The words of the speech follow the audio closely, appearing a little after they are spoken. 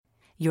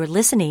You're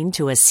listening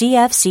to a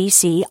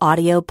CFCC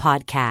audio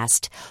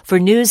podcast. For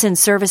news and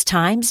service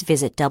times,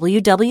 visit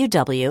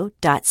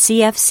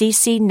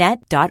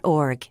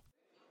www.cfccnet.org.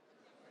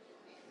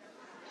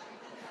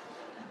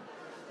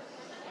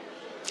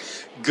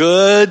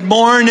 Good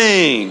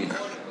morning.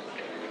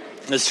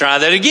 Let's try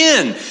that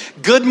again.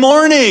 Good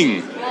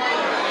morning.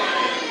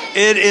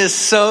 It is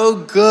so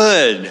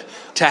good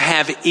to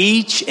have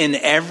each and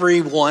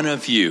every one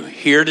of you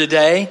here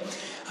today.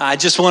 I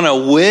just want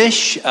to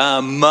wish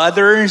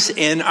mothers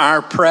in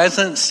our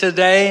presence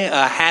today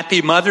a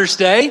happy Mother's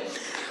Day.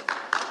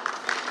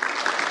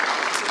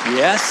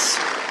 Yes.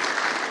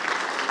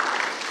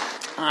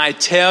 I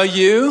tell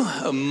you,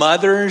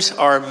 mothers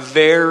are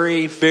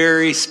very,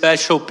 very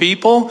special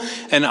people.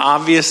 And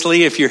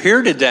obviously, if you're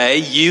here today,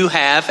 you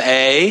have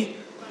a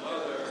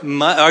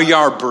mother. You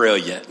are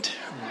brilliant.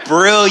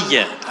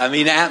 Brilliant. I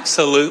mean,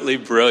 absolutely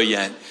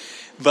brilliant.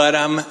 But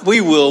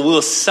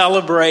we'll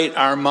celebrate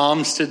our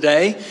moms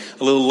today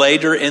a little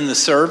later in the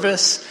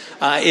service.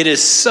 It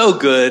is so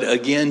good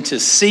again to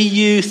see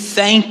you.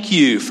 Thank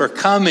you for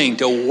coming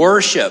to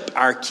worship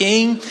our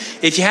King.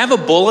 If you have a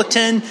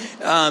bulletin,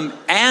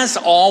 as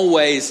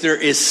always, there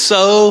is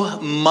so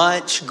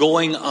much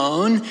going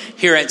on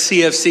here at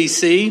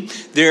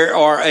CFCC. There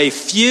are a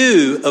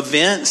few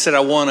events that I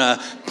want to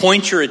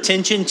point your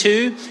attention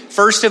to.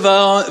 First of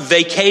all,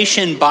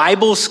 Vacation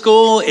Bible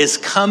School is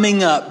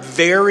coming up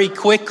very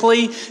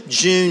quickly,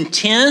 June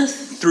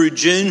 10th through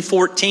June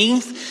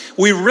 14th.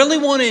 We really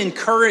want to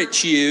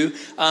encourage you,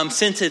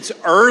 since it's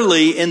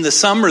early in the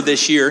summer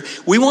this year,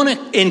 we want to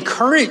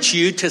encourage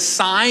you to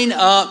sign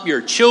up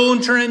your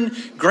children,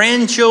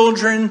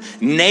 grandchildren,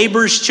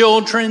 neighbors'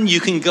 children. You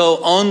can go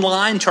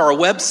online to our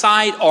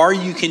website, or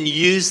you can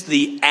use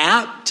the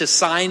app to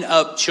sign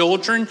up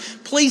children.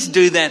 Please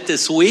do that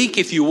this week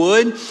if you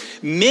would.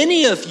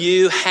 Many of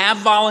you have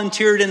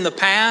volunteered in the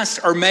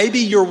past, or maybe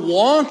you're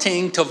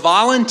wanting to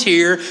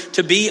volunteer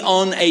to be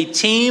on a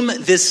team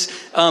this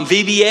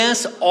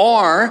VBS,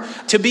 or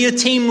to be a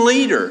team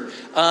leader.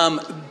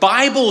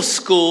 Bible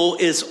school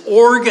is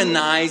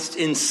organized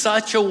in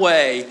such a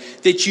way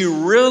that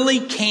you really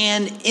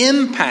can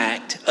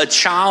impact a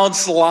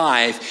child's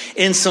life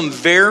in some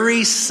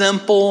very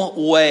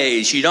simple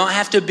ways. You don't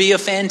have to be a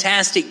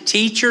fantastic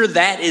teacher.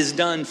 That is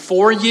done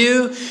for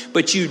you,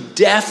 but you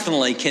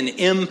definitely can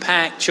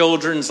impact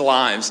children's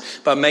lives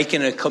by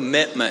making a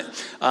commitment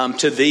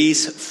to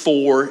these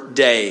 4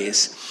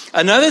 days.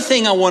 Another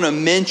thing I want to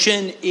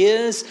mention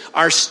is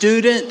our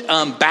student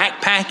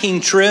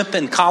backpacking trip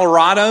in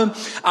Colorado.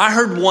 I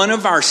heard one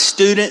of our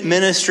student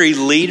ministry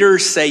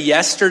leaders say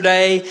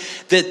yesterday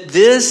that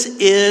this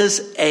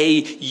is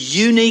a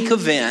unique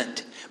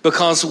event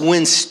because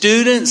when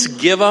students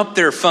give up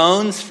their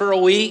phones for a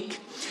week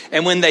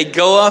and when they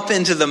go up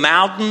into the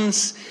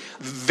mountains,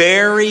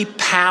 very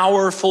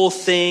powerful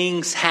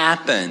things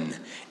happen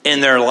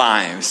in their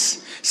lives.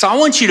 So I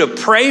want you to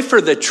pray for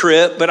the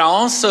trip, but I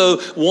also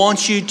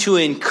want you to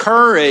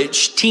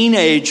encourage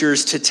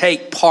teenagers to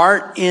take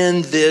part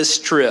in this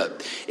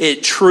trip.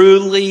 It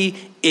truly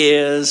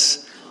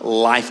is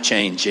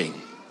life-changing.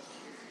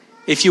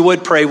 If you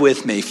would pray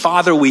with me.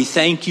 Father, we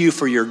thank you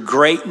for your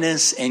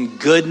greatness and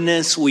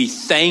goodness. We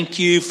thank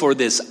you for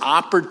this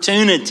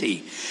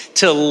opportunity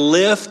to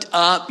lift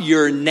up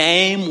your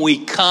name.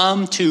 We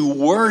come to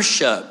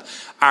worship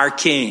our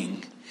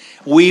King.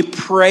 We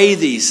pray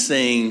these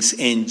things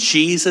in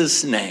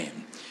Jesus' name.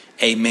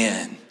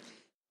 Amen.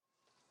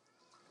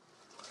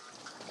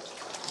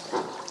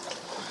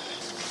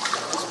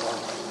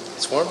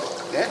 It's warm?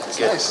 Yeah, it's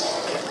good. Nice.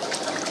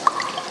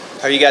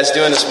 How are you guys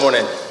doing this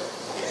morning?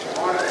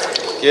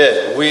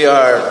 Good. We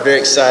are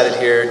very excited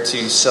here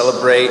to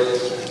celebrate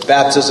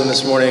baptism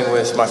this morning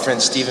with my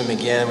friend Stephen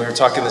McGinn. We were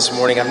talking this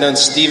morning. I've known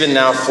Stephen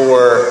now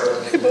for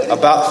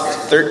about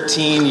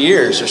 13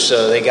 years or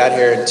so. They got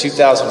here in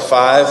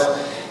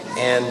 2005.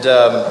 And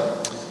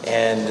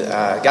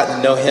got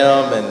to know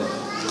him and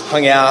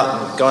hung out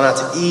and gone out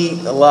to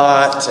eat a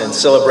lot and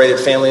celebrated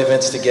family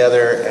events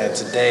together. And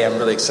today I'm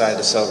really excited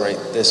to celebrate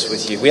this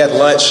with you. We had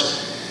lunch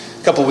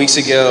a couple weeks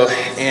ago,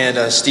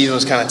 and Stephen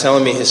was kind of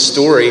telling me his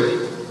story,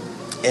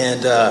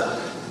 and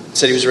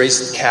said he was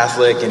raised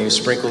Catholic and he was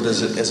sprinkled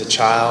as a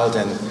child.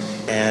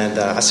 And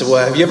I said,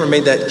 well, have you ever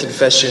made that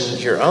confession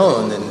your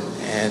own?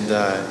 And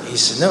he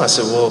said, no. I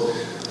said, well,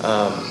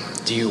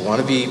 do you want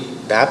to be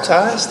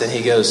baptized? And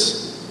he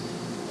goes,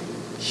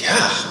 yeah,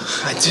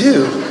 I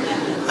do.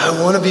 I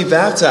want to be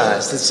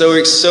baptized. And so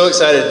we're so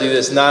excited to do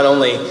this, not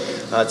only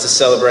to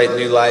celebrate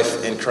new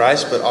life in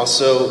Christ, but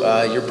also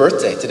your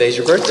birthday. Today's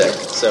your birthday.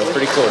 So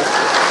pretty cool.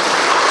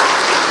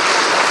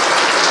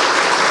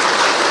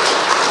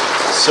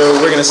 So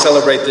we're going to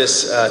celebrate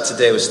this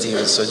today with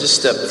Stephen. So just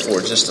step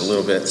forward just a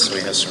little bit so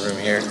we have some room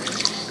here.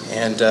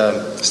 And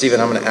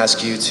Stephen, I'm going to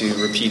ask you to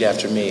repeat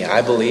after me.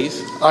 I believe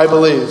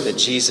that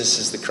Jesus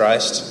is the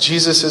Christ.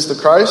 Jesus is the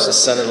Christ, the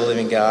Son of the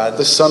living God.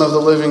 the Son of the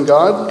living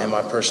God, And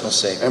my personal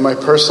Savior. and my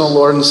personal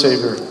Lord and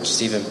Savior.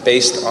 Stephen,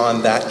 based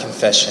on that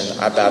confession,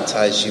 I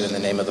baptize you in the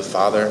name of the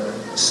Father,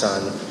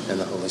 Son, and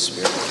the Holy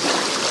Spirit.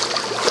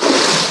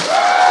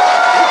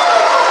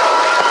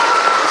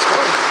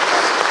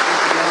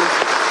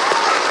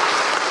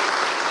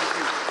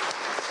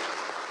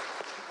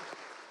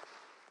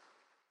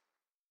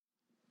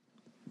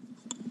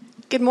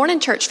 Good morning,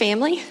 church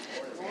family.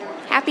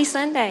 Happy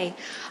Sunday.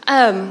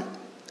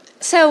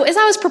 So as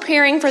I was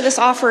preparing for this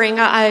offering,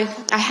 I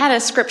had a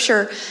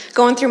scripture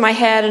going through my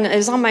head, and it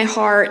was on my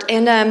heart.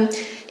 And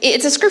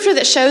it's a scripture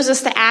that shows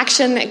us the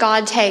action that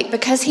God takes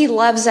because he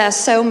loves us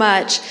so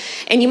much.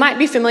 And you might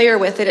be familiar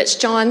with it. It's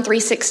John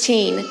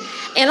 3:16.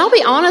 And I'll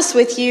be honest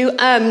with you,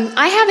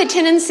 I have a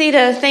tendency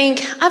to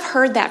think, I've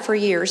heard that for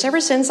years, ever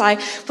since I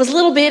was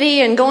little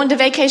bitty and going to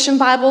vacation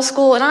Bible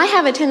school. And I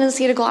have a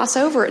tendency to gloss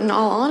over it, in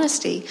all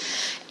honesty.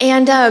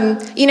 And,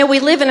 we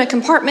live in a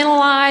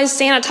compartmentalized,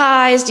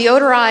 sanitized,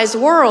 deodorized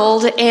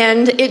world.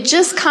 And it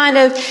just kind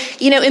of,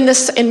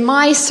 in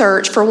my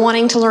search for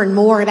wanting to learn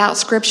more about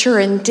Scripture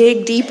and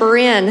dig deeper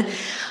in,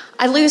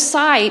 I lose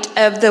sight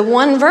of the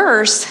one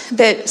verse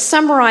that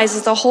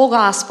summarizes the whole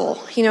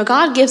gospel.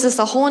 God gives us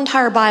the whole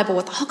entire Bible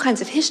with all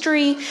kinds of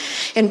history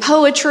and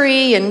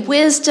poetry and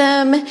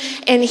wisdom.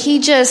 And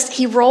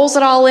he rolls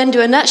it all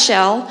into a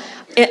nutshell.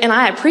 And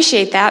I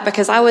appreciate that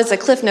because I was a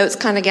Cliff Notes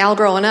kind of gal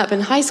growing up in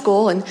high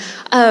school. And,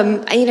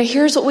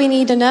 here's what we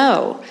need to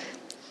know.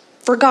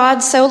 For God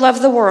so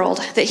loved the world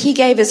that he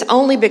gave his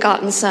only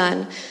begotten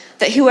Son,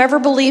 that whoever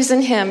believes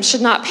in him should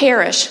not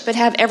perish, but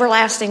have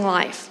everlasting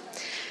life.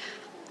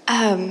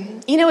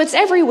 It's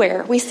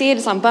everywhere. We see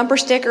it's on bumper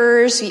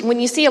stickers.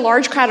 When you see a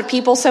large crowd of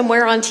people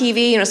somewhere on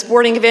TV, a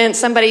sporting event,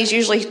 somebody's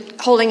usually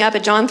holding up a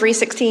John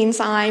 3:16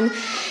 sign,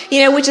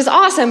 which is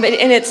awesome.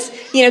 And it's,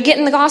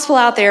 getting the gospel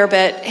out there,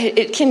 but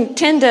it can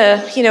tend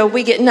to,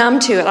 we get numb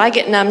to it. I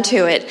get numb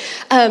to it.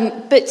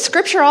 But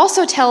Scripture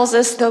also tells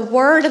us the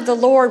word of the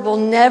Lord will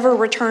never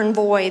return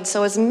void.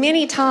 So as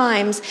many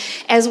times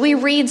as we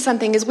read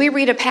something, as we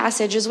read a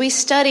passage, as we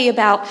study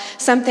about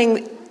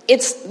something,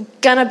 it's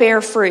gonna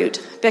bear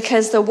fruit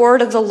because the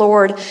word of the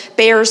Lord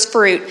bears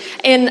fruit.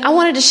 And I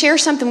wanted to share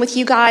something with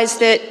you guys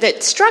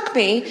that struck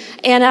me,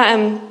 and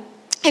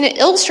it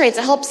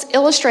helps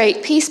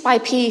illustrate piece by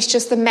piece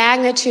just the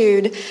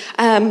magnitude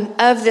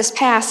of this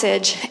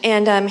passage.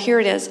 And here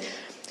it is.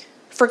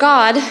 For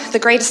God, the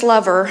greatest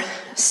lover,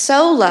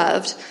 so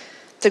loved,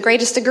 the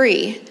greatest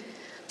degree,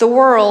 the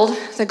world,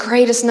 the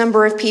greatest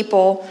number of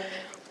people,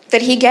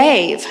 that he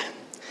gave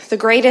the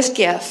greatest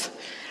gift,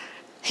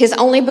 his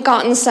only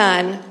begotten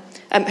Son,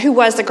 who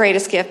was the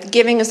greatest gift.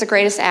 Giving is the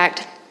greatest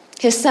act.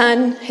 His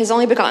Son, his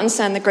only begotten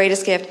Son, the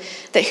greatest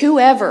gift. That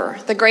whoever,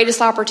 the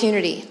greatest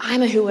opportunity.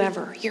 I'm a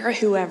whoever. You're a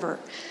whoever.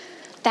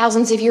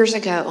 Thousands of years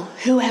ago,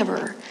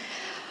 whoever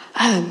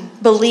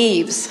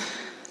believes,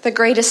 the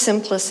greatest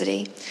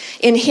simplicity.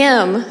 In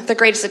him, the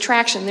greatest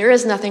attraction. There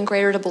is nothing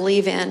greater to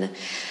believe in.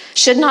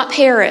 Should not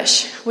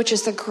perish, which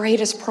is the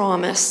greatest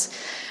promise,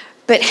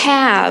 but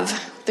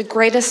have the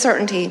greatest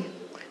certainty,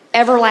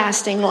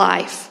 everlasting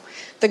life,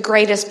 the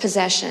greatest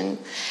possession.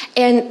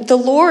 And the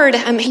Lord,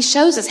 he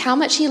shows us how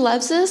much he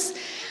loves us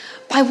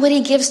by what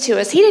he gives to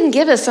us. He didn't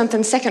give us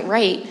something second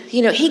rate.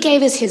 He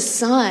gave us his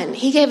Son.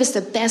 He gave us the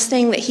best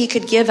thing that he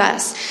could give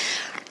us.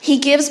 He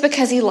gives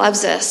because he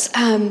loves us.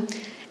 And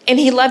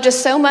he loved us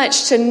so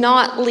much to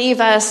not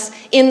leave us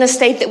in the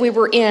state that we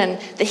were in,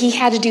 that he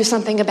had to do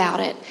something about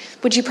it.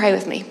 Would you pray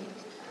with me?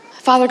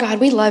 Father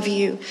God, we love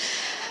you.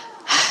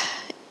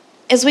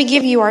 As we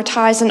give you our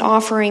tithes and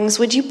offerings,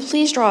 would you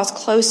please draw us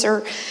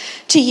closer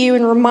to you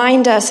and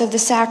remind us of the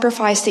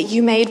sacrifice that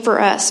you made for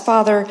us,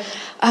 Father.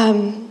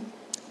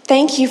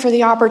 Thank you for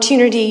the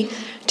opportunity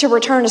to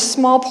return a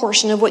small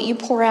portion of what you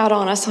pour out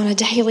on us on a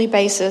daily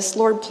basis.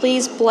 Lord,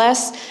 please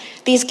bless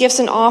these gifts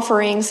and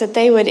offerings that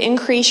they would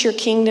increase your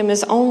kingdom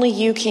as only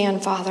you can,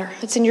 Father.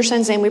 It's in your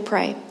Son's name we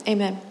pray.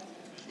 Amen.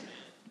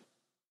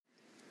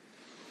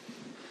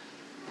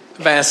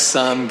 I've asked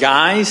some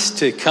guys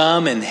to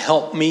come and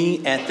help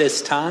me at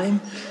this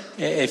time.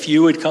 If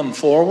you would come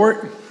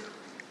forward.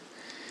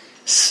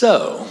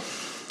 So,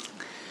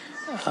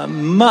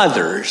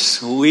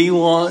 mothers, we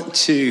want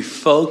to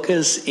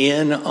focus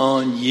in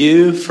on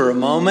you for a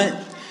moment.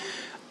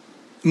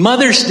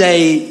 Mother's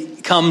Day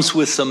comes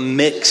with some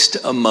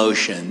mixed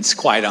emotions,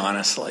 quite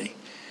honestly.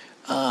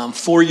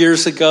 4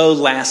 years ago,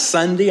 last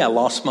Sunday, I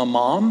lost my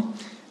mom.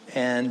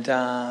 And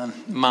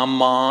my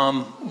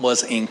mom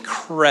was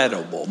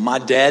incredible. My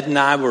dad and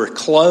I were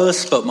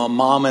close, but my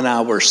mom and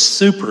I were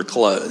super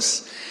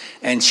close.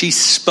 And she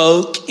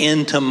spoke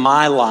into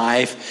my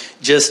life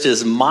just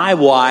as my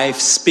wife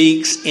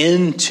speaks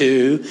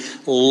into,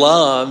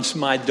 loves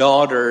my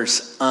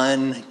daughters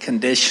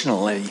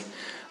unconditionally.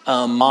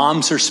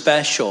 Moms are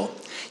special.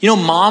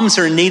 Moms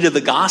are in need of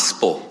the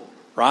gospel,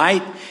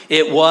 right?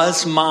 It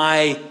was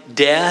my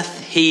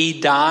death,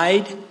 he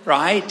died,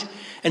 right?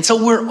 And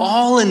so we're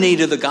all in need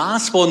of the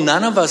gospel.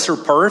 None of us are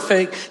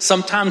perfect.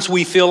 Sometimes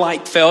we feel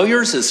like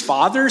failures as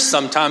fathers,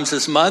 sometimes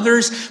as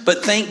mothers,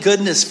 but thank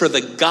goodness for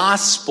the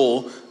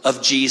gospel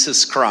of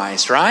Jesus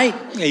Christ, right?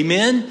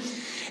 Amen?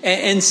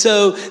 And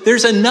so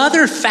there's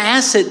another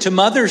facet to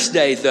Mother's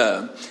Day,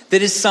 though,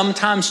 that is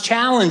sometimes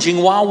challenging.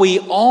 While we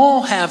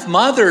all have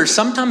mothers,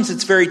 sometimes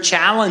it's very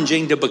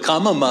challenging to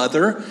become a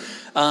mother.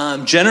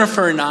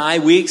 Jennifer and I,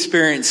 we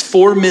experienced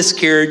 4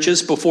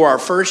 miscarriages before our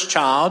first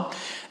child,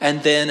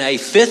 and then a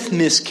 5th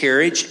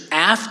miscarriage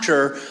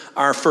after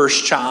our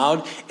first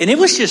child, and it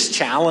was just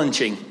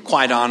challenging,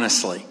 quite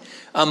honestly.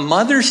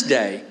 Mother's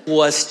Day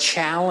was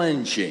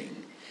challenging.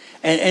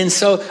 And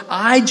so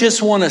I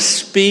just want to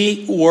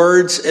speak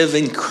words of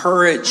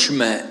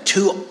encouragement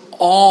to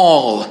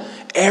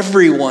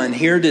everyone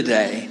here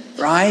today,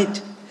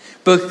 right?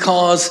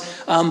 Because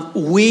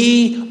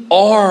we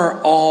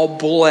are all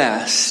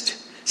blessed.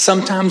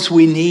 Sometimes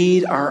we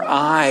need our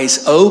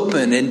eyes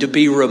open and to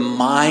be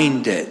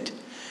reminded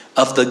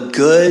of the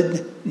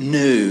good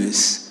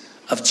news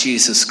of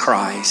Jesus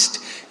Christ.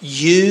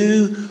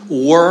 You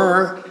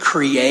were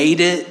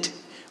created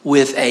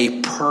with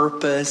a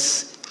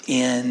purpose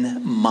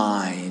in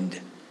mind.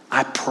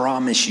 I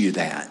promise you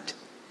that.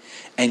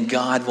 And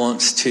God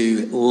wants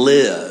to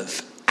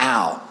live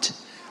out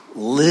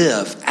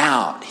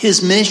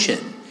His mission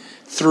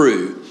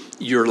through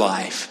your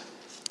life.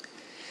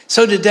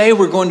 So today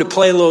we're going to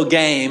play a little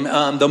game.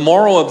 The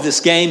moral of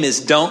this game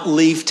is don't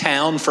leave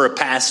town for a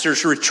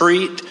pastor's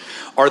retreat,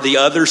 or the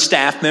other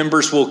staff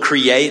members will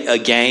create a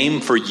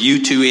game for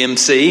you to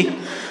MC.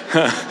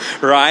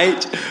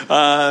 Right?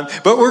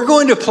 But we're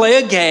going to play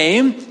a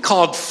game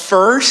called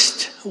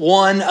First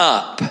One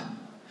Up.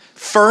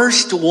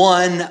 First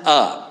One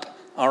Up.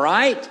 All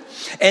right?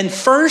 And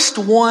First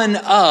One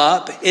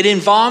Up, it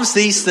involves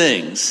these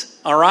things.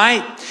 All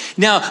right?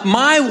 Now,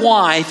 my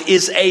wife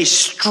is a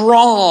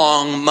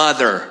strong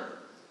mother.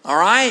 All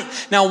right?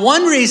 Now,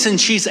 one reason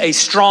she's a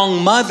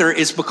strong mother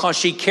is because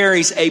she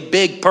carries a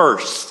big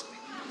purse.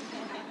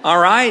 All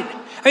right?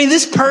 I mean,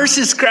 this purse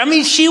is,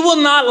 she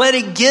will not let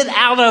it get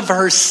out of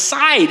her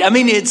sight.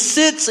 It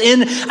sits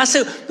in, I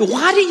said,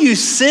 why do you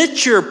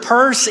sit your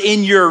purse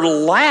in your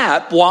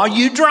lap while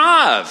you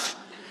drive?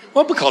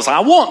 Well, because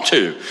I want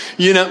to,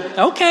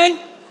 Okay,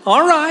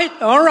 all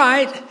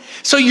right.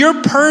 So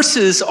your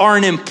purses are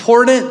an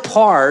important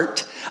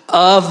part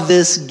of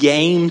this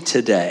game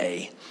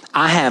today.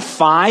 I have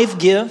 5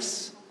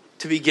 gifts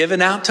to be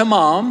given out to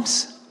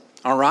moms,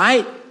 all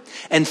right?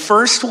 And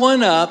First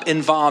One Up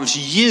involves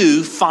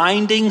you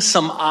finding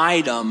some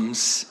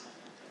items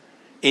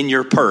in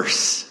your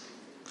purse.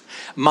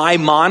 My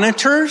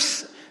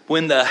monitors,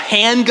 when the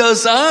hand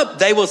goes up,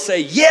 they will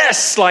say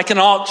yes, like an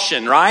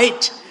auction,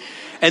 right?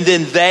 And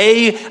then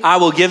I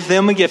will give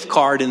them a gift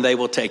card and they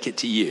will take it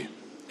to you.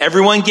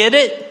 Everyone get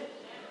it?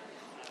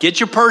 Get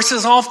your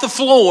purses off the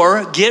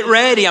floor. Get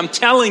ready. I'm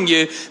telling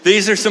you,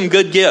 these are some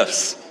good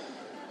gifts.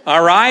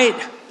 All right?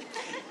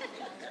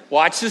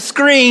 Watch the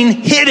screen.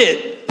 Hit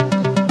it.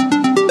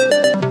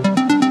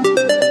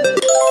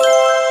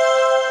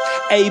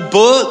 A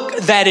book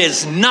that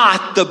is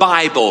not the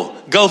Bible.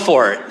 Go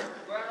for it.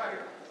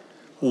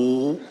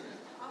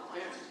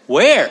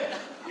 Where?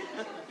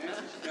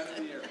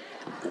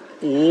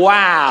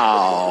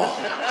 Wow.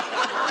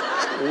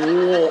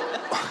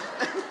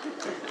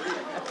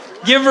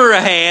 Give her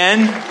a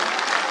hand.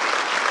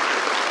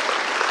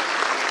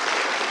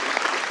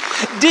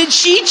 Did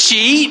she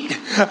cheat?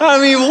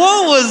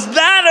 What was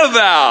that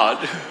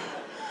about?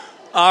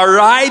 All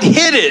right,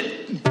 hit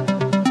it.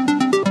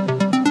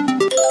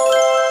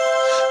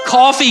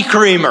 Coffee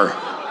creamer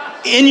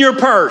in your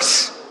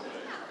purse.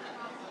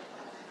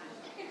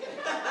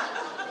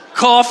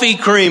 Coffee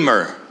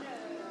creamer.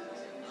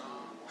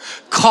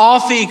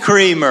 Coffee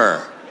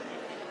creamer.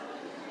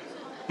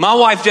 My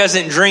wife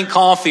doesn't drink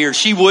coffee or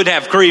she would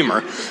have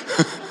creamer.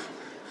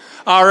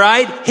 All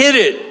right, hit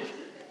it.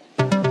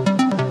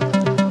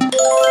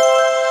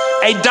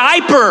 A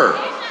diaper.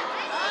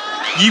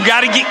 You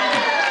got to get...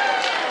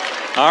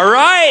 All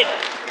right.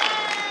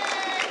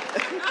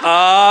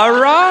 All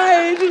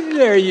right,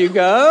 there you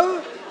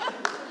go.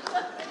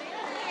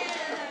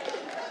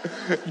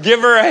 Give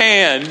her a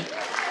hand.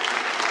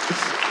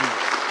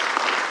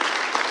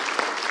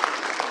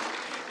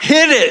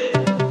 Hit it.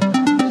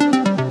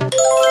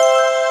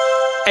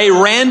 A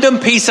random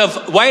piece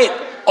of,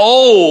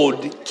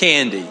 old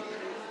candy.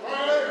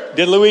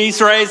 Did Louise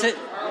raise it?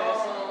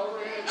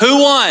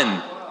 Who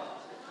won?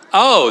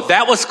 Oh,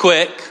 that was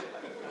quick.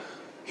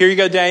 Here you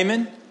go,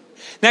 Damon.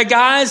 Now,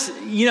 guys,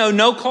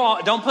 no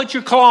claw. Don't put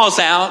your claws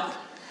out.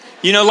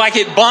 Like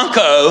at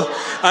Bunko.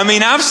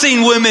 I've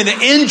seen women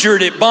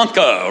injured at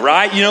Bunko,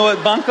 right? You know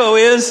what Bunko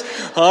is?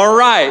 All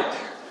right.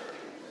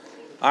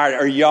 All right,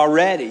 are y'all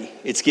ready?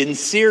 It's getting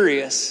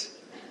serious.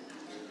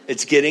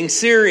 It's getting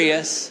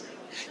serious.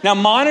 Now,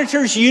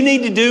 monitors, you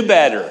need to do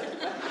better.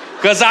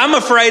 Because I'm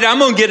afraid I'm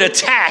going to get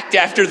attacked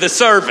after the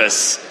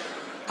service.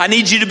 I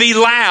need you to be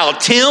loud.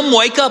 Tim,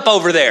 wake up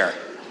over there.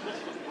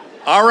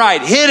 All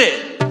right, hit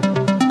it.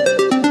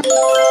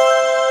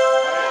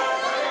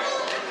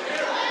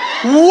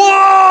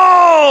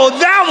 Whoa,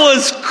 that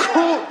was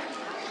cool.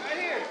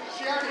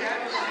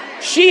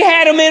 She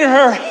had them in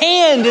her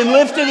hand and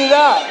lifted it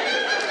up.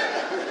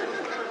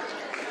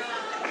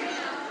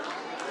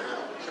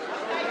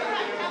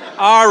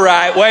 All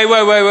right,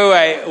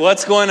 wait.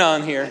 What's going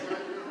on here?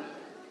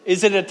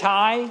 Is it a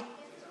tie?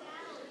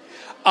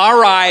 All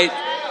right.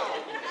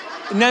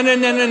 No.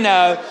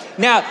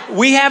 Now,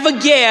 we have a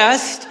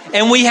guest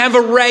and we have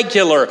a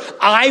regular.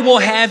 I will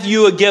have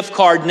you a gift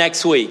card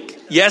next week.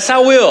 Yes, I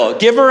will.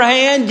 Give her a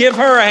hand. Give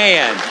her a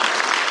hand.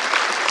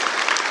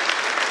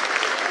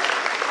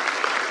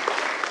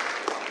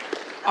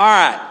 All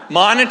right,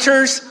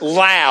 monitors,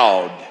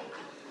 loud.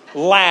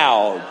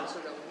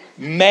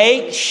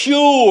 Make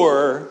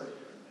sure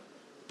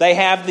they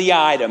have the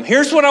item.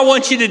 Here's what I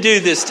want you to do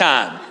this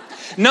time.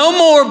 No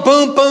more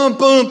boom, boom,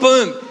 boom,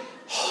 boom.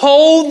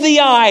 Hold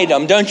the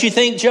item. Don't you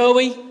think,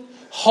 Joey?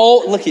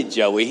 Look at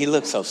Joey. He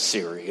looks so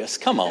serious.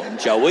 Come on,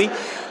 Joey.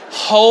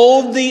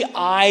 Hold the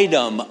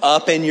item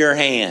up in your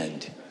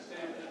hand.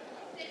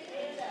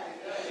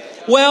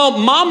 Well,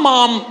 my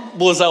mom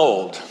was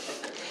old.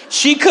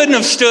 She couldn't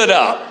have stood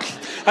up.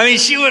 I mean,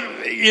 she would,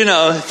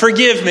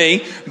 forgive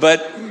me,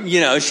 but,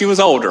 she was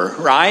older,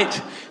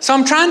 right? So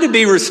I'm trying to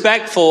be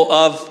respectful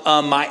of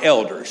my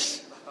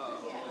elders.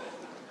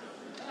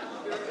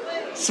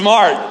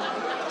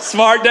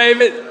 Smart,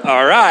 David.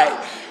 All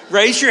right.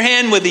 Raise your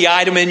hand with the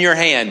item in your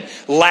hand.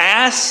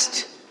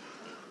 Last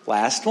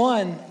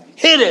one.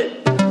 Hit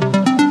it.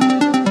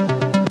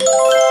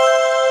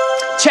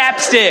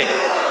 Chapstick.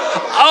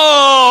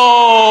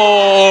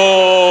 Oh.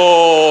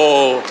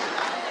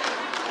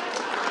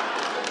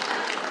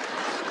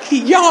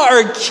 Y'all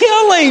are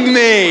killing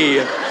me.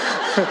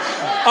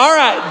 All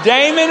right,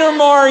 Damon or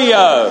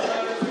Mario?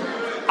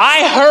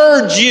 I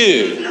heard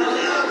you.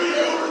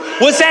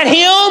 Was that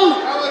him?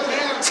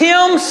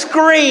 Tim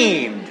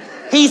screamed.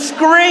 He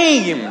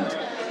screamed.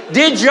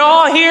 Did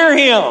y'all hear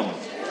him?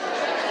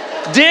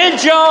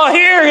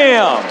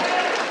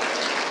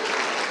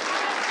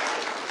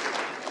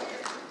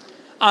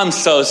 I'm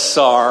so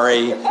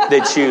sorry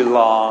that you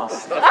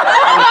lost.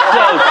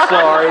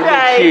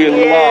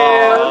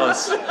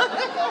 Lost.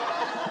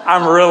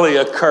 I'm really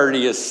a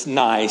courteous,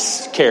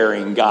 nice,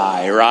 caring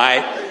guy,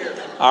 right?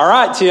 All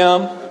right,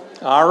 Tim.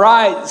 All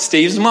right,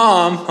 Steve's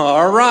mom.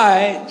 All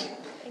right.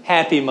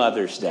 Happy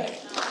Mother's Day.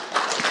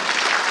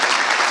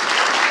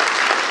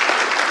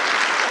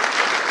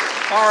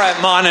 All right,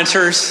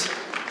 monitors.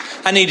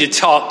 I need to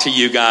talk to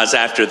you guys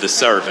after the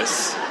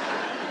service.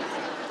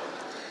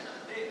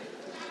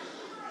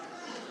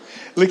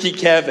 Look at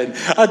Kevin.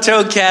 I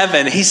told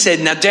Kevin, he said,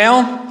 now,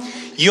 Dale,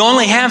 you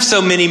only have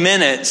so many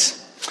minutes.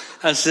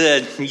 I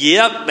said,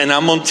 yep, and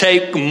I'm going to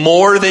take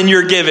more than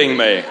you're giving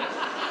me.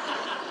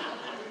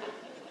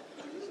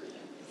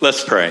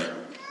 Let's pray.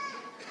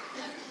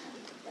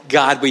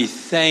 God, we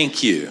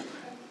thank you.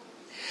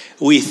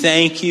 We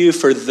thank you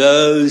for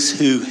those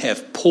who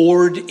have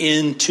poured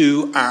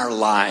into our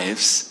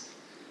lives.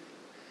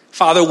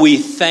 Father, we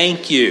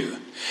thank you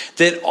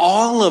that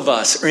all of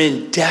us are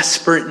in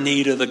desperate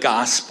need of the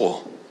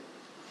gospel.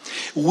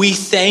 We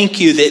thank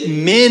you that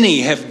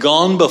many have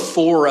gone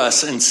before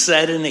us and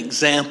set an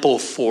example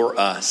for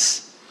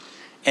us.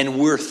 And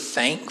we're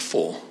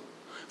thankful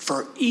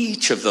for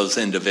each of those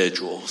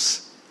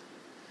individuals.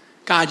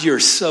 God, you're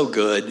so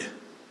good,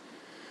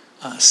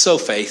 so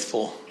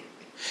faithful.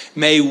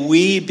 May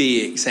we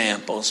be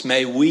examples.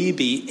 May we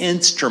be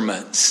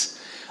instruments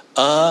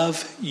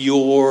of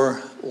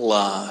your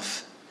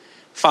love.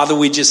 Father,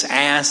 we just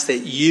ask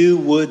that you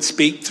would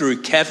speak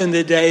through Kevin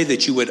today,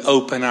 that you would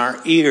open our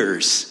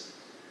ears,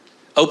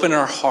 open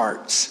our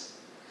hearts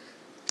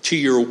to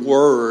your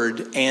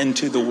word and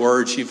to the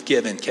words you've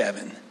given,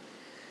 Kevin.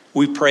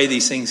 We pray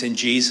these things in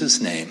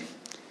Jesus' name.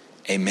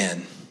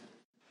 Amen.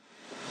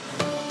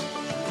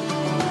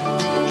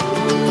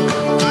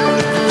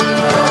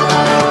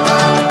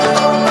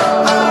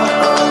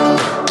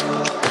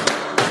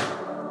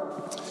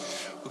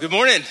 Well, good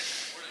morning.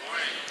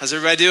 How's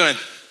everybody doing?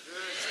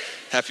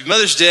 Happy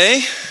Mother's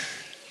Day.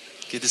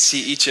 Good to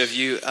see each of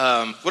you.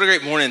 What a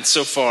great morning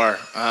so far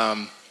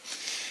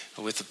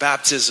with the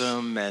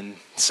baptism and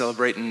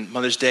celebrating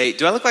Mother's Day.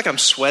 Do I look like I'm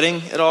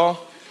sweating at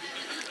all?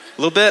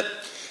 A little bit?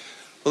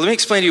 Well, let me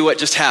explain to you what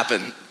just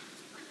happened.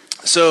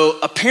 So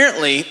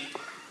apparently,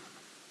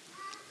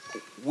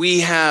 we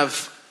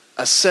have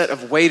a set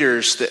of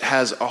waders that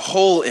has a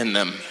hole in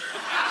them.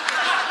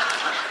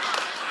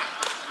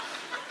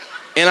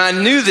 And I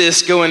knew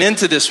this going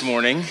into this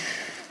morning.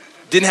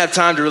 Didn't have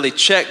time to really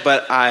check,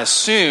 but I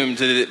assumed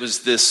that it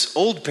was this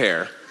old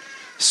pair.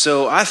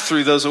 So I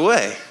threw those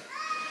away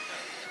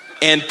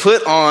and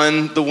put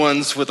on the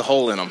ones with a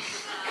hole in them.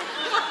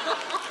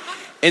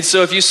 And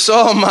so if you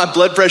saw my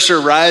blood pressure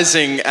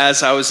rising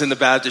as I was in the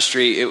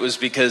baptistry, it was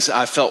because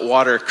I felt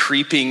water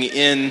creeping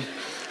in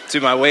to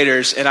my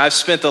waders. And I've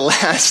spent the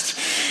last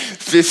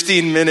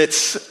 15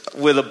 minutes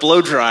with a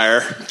blow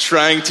dryer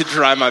trying to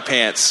dry my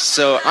pants.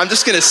 So I'm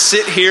just going to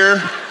sit here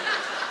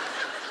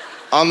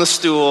on the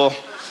stool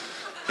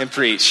and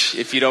preach,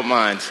 if you don't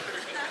mind.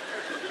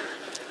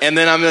 And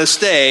then I'm going to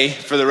stay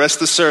for the rest of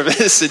the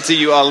service until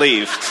you all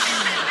leave.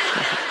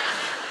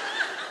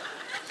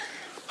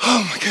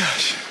 Oh my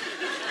gosh.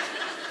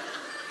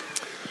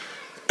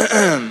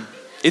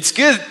 It's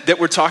good that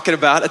we're talking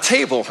about a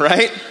table,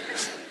 right?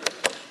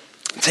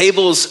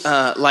 Tables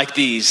like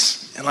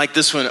these and like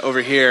this one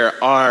over here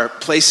are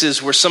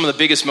places where some of the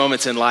biggest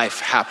moments in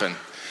life happen.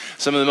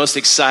 Some of the most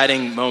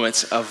exciting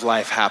moments of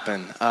life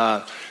happen.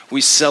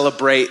 We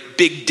celebrate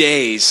big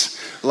days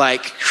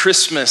like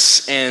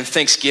Christmas and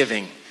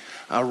Thanksgiving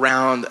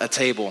around a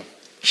table.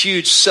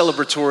 Huge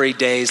celebratory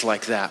days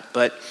like that.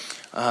 But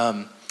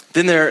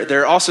Then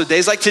there are also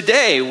days like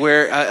today,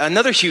 where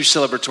another huge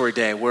celebratory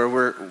day,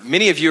 where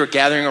many of you are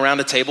gathering around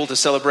a table to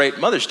celebrate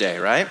Mother's Day,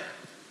 right?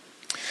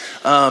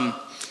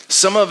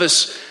 Some of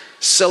us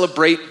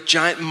celebrate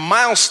giant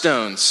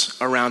milestones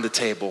around the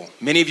table.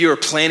 Many of you are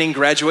planning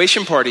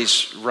graduation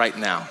parties right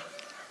now,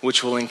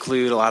 which will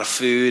include a lot of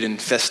food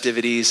and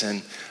festivities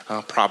and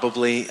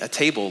probably a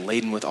table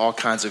laden with all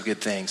kinds of good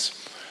things.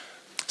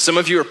 Some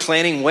of you are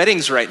planning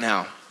weddings right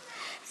now.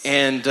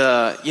 And,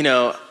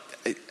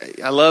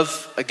 I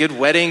love a good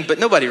wedding, but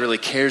nobody really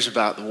cares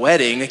about the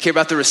wedding. They care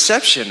about the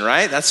reception,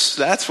 right?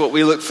 That's what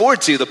we look forward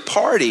to, the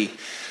party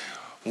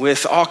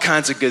with all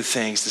kinds of good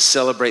things to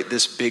celebrate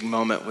this big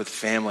moment with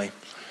family.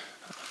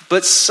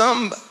 But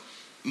some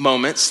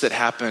moments that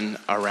happen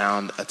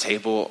around a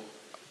table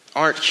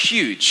aren't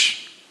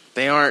huge.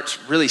 They aren't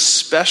really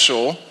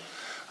special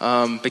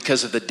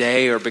because of the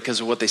day or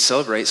because of what they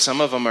celebrate.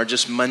 Some of them are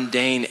just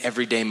mundane,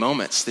 everyday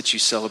moments that you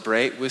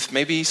celebrate with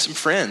maybe some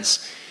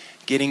friends,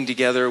 getting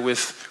together with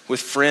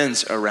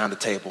friends around a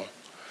table.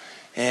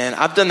 And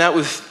I've done that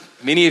with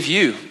many of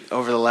you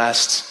over the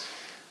last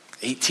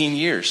 18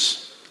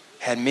 years.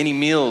 Had many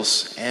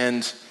meals,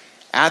 and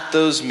at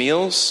those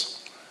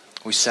meals,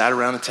 we sat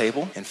around a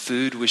table and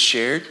food was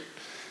shared.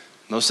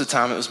 Most of the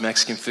time it was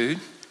Mexican food.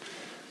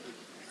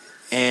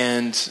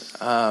 And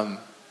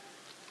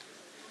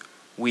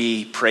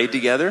we prayed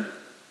together.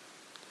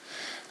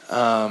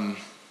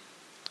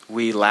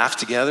 We laughed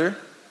together.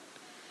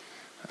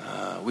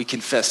 We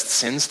confessed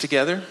sins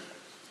together.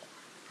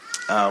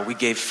 We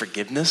gave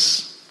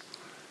forgiveness.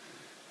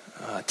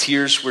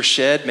 Tears were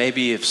shed,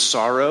 maybe of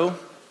sorrow.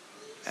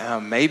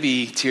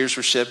 Maybe tears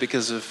were shed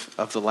because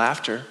of the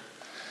laughter.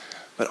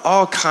 But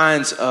all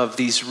kinds of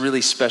these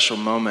really special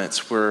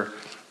moments were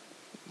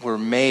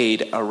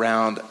made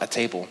around a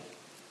table.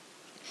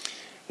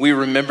 We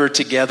remember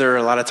together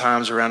a lot of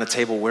times around a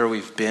table where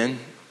we've been.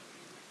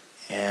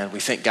 And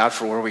we thank God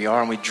for where we are.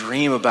 And we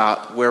dream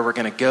about where we're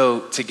going to go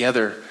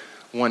together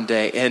one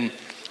day.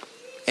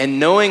 And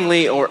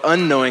knowingly or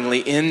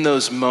unknowingly, in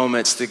those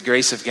moments, the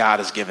grace of God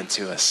is given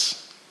to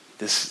us.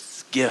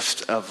 This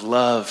gift of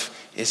love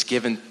is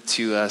given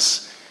to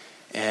us,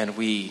 and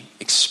we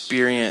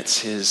experience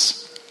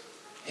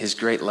his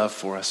great love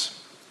for us.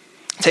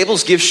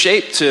 Tables give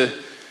shape to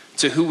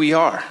who we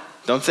are,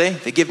 don't they?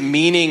 They give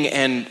meaning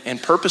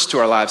and purpose to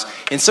our lives.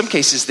 In some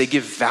cases, they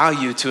give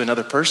value to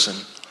another person,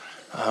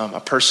 a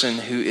person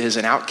who is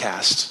an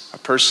outcast, a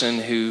person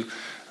who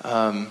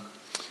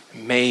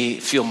may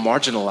feel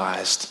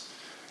marginalized,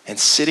 and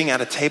sitting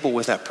at a table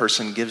with that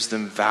person gives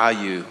them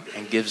value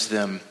and gives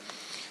them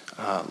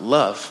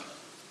love.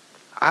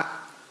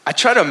 I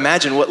try to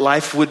imagine what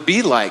life would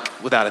be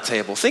like without a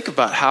table. Think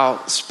about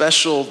how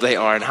special they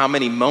are and how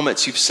many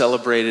moments you've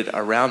celebrated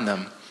around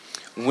them.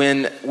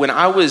 When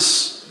I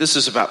was, this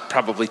is about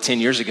probably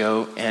 10 years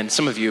ago, and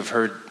some of you have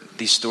heard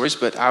these stories,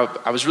 but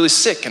I was really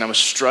sick and I was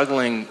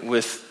struggling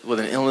with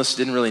an illness,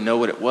 didn't really know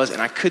what it was,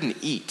 and I couldn't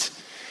eat.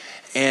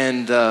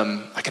 And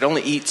I could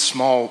only eat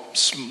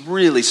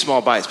really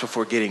small bites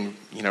before getting,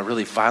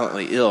 really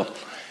violently ill.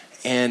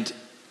 And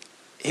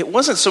it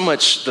wasn't so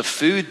much the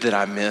food that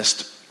I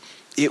missed.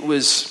 It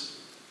was,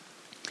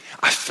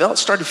 I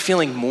started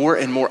feeling more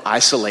and more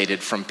isolated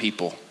from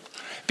people.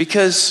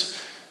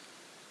 Because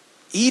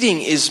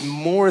eating is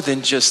more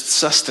than just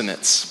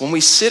sustenance. When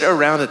we sit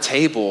around a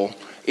table,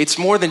 it's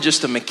more than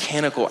just a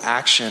mechanical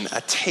action.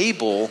 A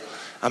table,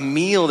 a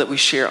meal that we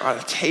share on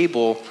a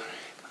table,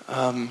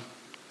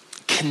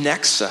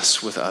 connects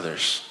us with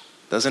others,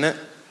 doesn't it?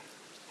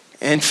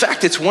 In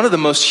fact, it's one of the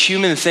most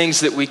human things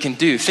that we can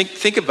do.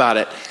 Think about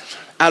it.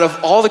 Out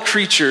of all the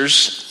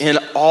creatures in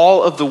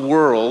all of the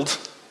world,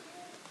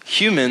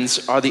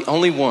 humans are the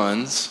only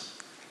ones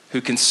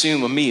who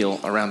consume a meal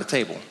around the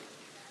table.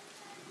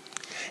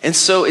 And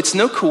so it's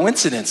no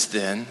coincidence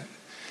then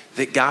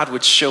that God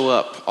would show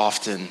up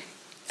often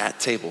at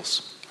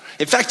tables.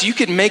 In fact, you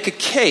could make a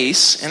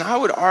case, and I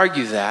would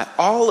argue that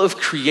all of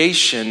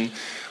creation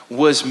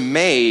was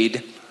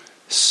made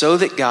so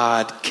that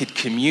God could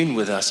commune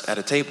with us at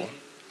a table.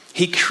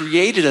 He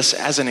created us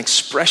as an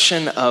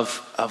expression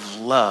of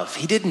love.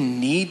 He didn't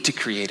need to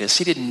create us.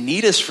 He didn't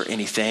need us for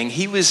anything.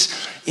 He was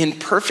in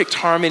perfect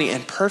harmony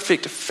and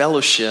perfect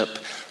fellowship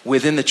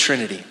within the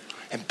Trinity.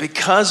 And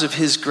because of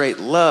his great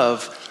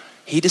love,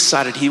 he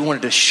decided he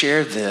wanted to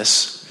share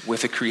this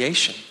with the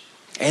creation.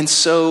 And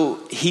so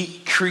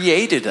he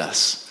created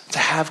us to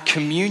have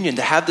communion,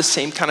 to have the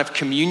same kind of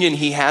communion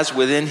he has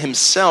within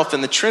himself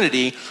in the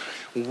Trinity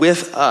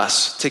with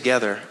us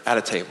together at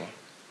a table.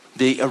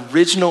 The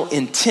original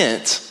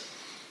intent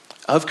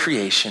of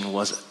creation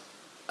was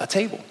a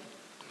table,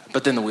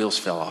 but then the wheels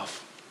fell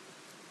off.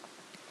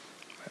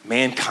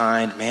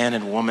 Mankind, man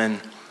and woman,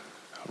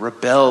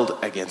 rebelled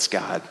against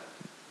God,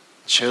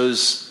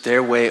 chose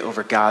their way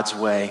over God's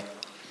way,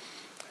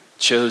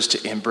 chose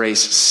to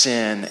embrace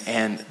sin,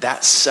 and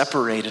that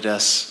separated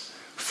us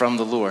from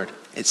the Lord.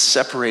 It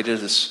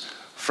separated us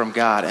from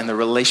God, and the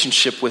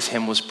relationship with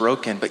him was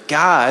broken. But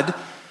God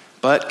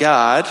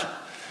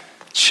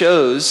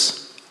chose,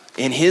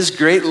 in his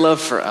great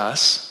love for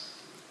us,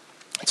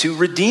 to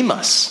redeem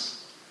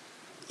us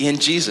in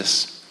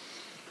Jesus.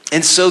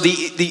 And so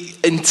the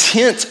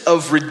intent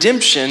of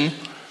redemption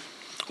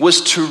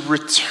was to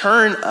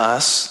return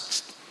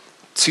us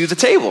to the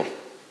table,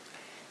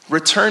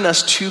 return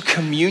us to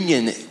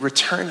communion,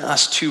 return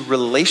us to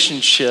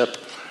relationship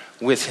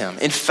with him.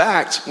 In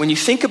fact, when you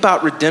think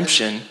about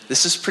redemption,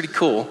 this is pretty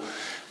cool.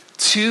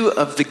 Two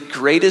of the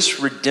greatest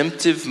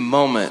redemptive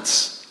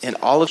moments in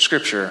all of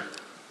Scripture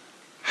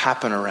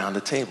happen around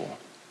a table: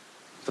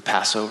 the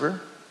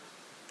Passover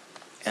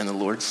and the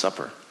Lord's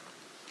Supper.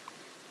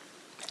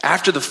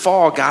 After the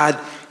fall, God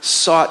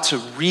sought to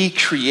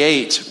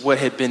recreate what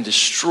had been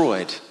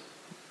destroyed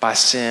by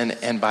sin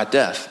and by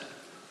death.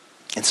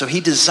 And so he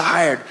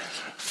desired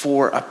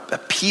for a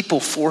people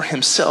for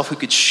himself who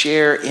could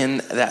share in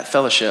that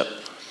fellowship.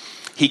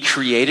 He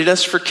created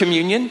us for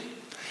communion.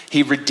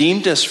 He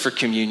redeemed us for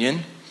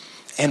communion.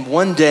 And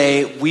one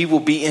day we will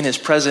be in his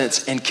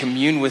presence and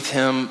commune with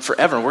him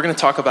forever. And we're going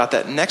to talk about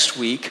that next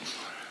week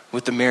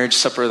with the marriage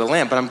supper of the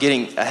Lamb. But I'm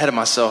getting ahead of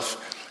myself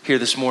here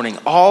this morning.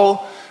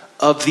 All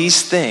of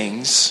these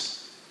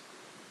things,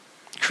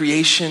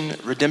 creation,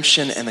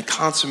 redemption, and the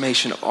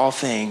consummation of all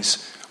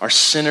things, are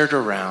centered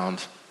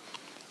around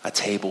a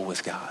table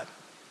with God.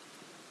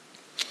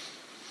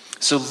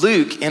 So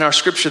Luke, in our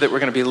scripture that we're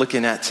going to be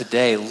looking at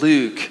today,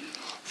 Luke,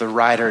 the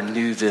writer,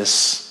 knew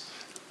this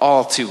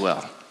all too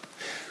well.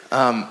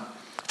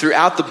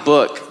 Throughout the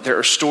book, there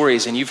are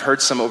stories, and you've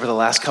heard some over the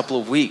last couple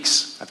of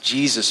weeks, of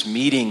Jesus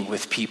meeting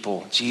with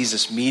people,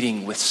 Jesus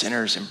meeting with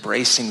sinners,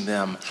 embracing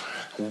them,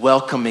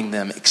 welcoming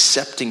them,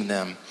 accepting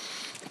them.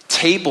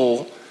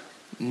 Table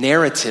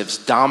narratives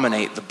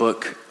dominate the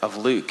book of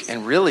Luke,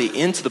 and really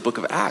into the book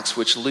of Acts,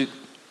 which Luke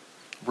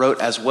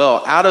wrote as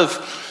well. Out of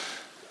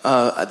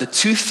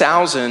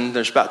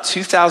there's about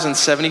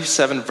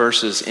 2,077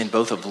 verses in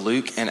both of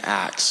Luke and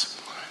Acts,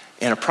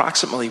 and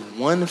approximately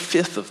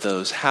 1/5 of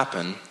those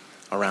happen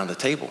around a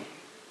table.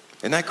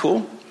 Isn't that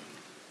cool?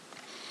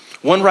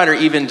 One writer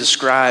even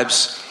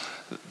describes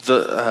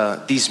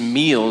these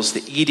meals,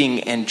 the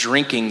eating and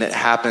drinking that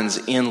happens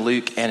in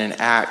Luke and in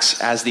Acts,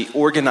 as the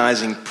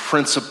organizing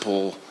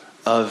principle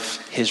of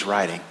his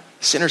writing.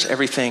 He centers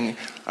everything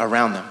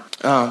around them.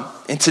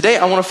 And today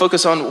I want to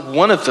focus on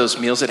one of those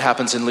meals that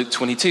happens in Luke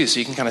 22. So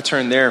you can kind of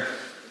turn there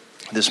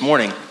this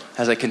morning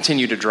as I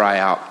continue to dry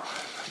out.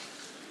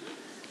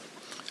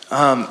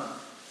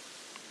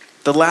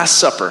 The Last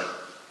Supper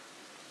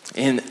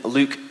in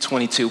Luke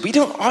 22. We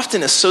don't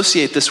often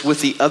associate this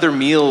with the other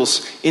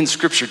meals in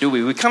Scripture, do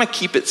we? We kind of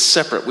keep it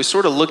separate. We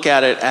sort of look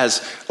at it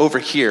as over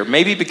here,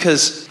 maybe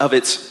because of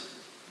its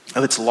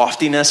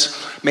loftiness,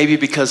 maybe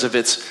because of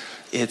its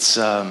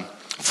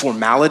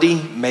formality,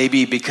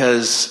 maybe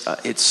because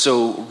it's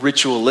so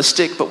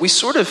ritualistic, but we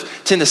sort of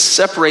tend to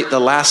separate the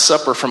Last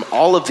Supper from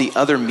all of the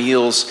other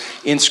meals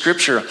in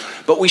Scripture,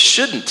 but we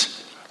shouldn't.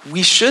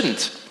 We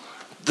shouldn't.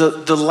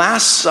 The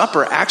Last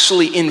Supper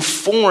actually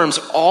informs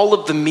all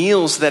of the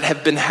meals that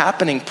have been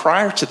happening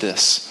prior to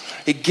this.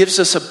 It gives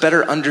us a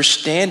better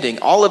understanding.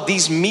 All of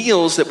these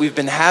meals that we've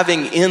been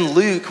having in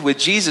Luke with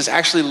Jesus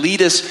actually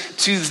lead us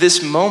to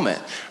this moment,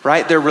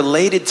 right? They're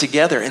related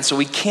together, and so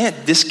we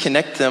can't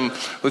disconnect them.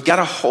 We've got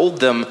to hold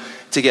them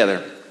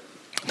together.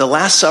 The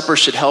Last Supper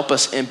should help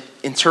us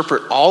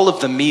interpret all of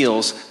the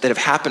meals that have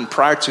happened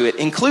prior to it,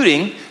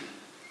 including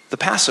the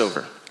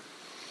Passover.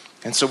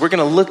 And so we're going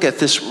to look at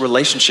this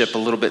relationship a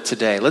little bit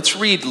today. Let's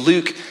read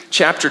Luke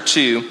chapter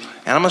 2,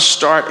 and I'm going to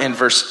start in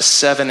verse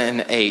 7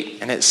 and 8.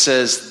 And it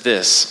says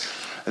this: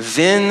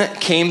 "Then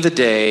came the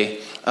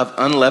day of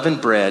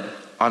unleavened bread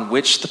on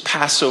which the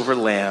Passover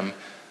lamb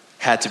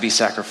had to be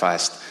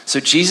sacrificed. So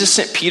Jesus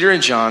sent Peter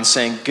and John,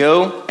 saying,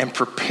 'Go and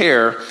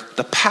prepare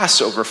the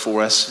Passover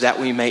for us, that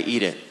we may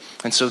eat it.'"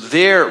 And so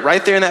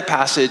right there in that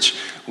passage,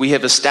 we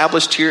have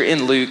established here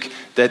in Luke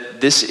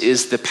that this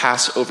is the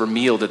Passover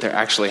meal that they're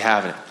actually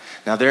having.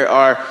 Now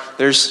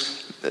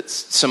there's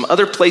some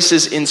other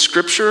places in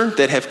Scripture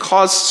that have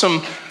caused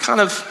some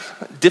kind of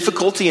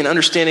difficulty in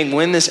understanding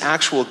when this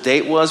actual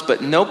date was,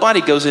 but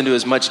nobody goes into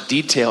as much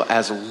detail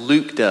as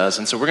Luke does.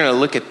 And so we're going to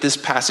look at this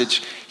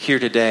passage here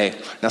today.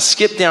 Now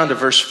skip down to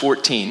verse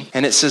 14,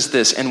 and it says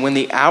this: "And when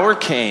the hour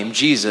came,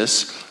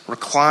 Jesus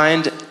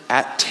reclined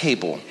at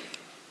table,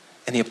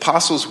 and the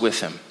apostles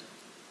with him.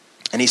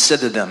 And he said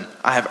to them,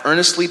 'I have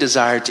earnestly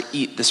desired to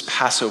eat this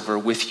Passover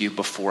with you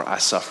before I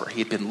suffer.'" He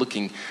had been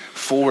looking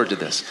forward to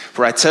this.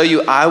 "For I tell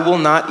you, I will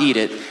not eat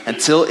it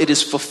until it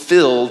is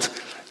fulfilled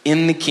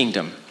in the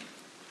kingdom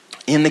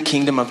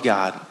of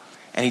God."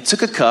 And he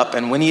took a cup,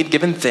 and when he had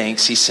given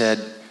thanks, he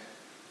said,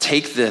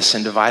 "Take this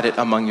and divide it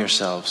among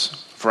yourselves.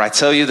 For I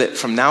tell you that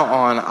from now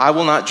on, I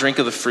will not drink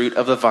of the fruit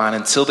of the vine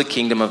until the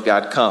kingdom of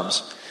God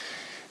comes."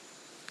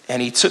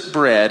 And he took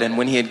bread, and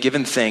when he had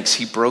given thanks,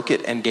 he broke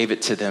it and gave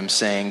it to them,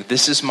 saying,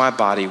 "This is my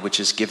body,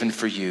 which is given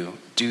for you.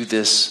 Do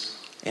this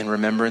in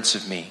remembrance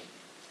of me."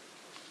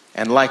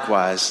 And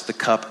likewise, the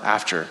cup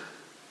after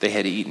they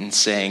had eaten,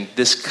 saying,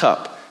 "This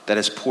cup that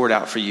is poured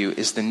out for you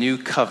is the new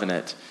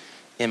covenant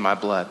in my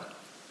blood."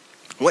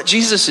 What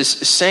Jesus is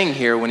saying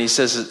here when he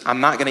says,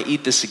 I'm not going to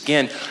eat this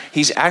again,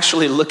 he's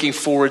actually looking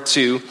forward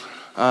to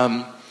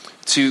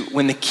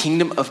when the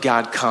kingdom of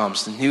God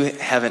comes, the new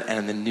heaven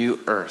and the new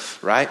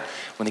earth, right?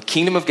 When the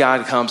kingdom of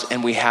God comes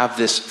and we have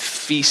this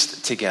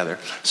feast together.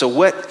 So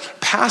what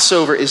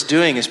Passover is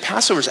doing is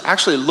Passover is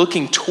actually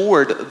looking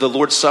toward the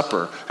Lord's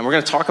Supper. And we're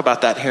going to talk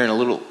about that here in a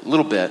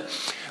little bit.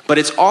 But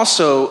it's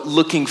also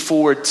looking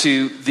forward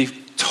to the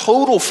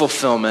total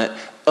fulfillment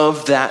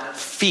of that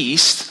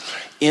feast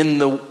in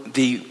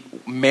the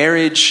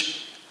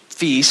marriage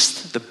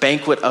feast, the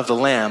banquet of the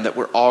Lamb that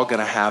we're all going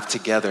to have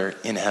together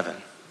in heaven,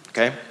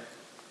 okay?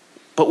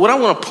 But what I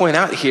want to point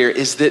out here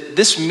is that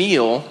this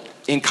meal,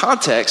 in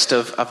context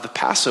of the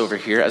Passover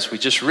here, as we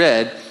just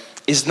read,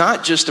 is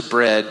not just a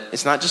bread,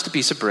 it's not just a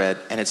piece of bread,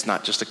 and it's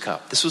not just a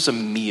cup. This was a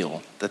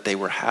meal that they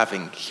were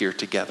having here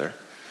together,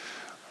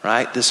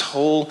 right? This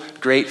whole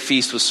great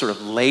feast was sort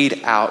of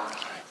laid out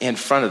in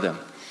front of them.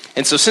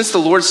 And so since the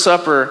Lord's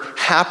Supper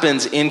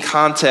happens in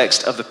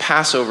context of the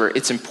Passover,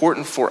 it's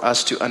important for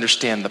us to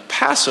understand the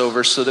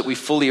Passover so that we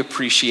fully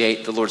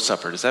appreciate the Lord's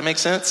Supper. Does that make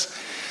sense?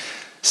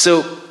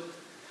 So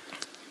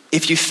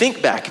if you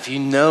think back, if you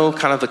know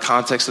kind of the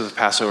context of the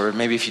Passover,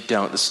 maybe if you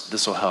don't,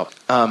 this will help.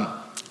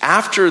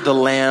 After the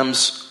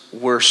lambs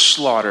were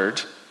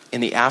slaughtered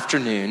in the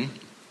afternoon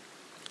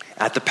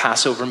at the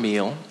Passover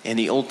meal in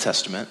the Old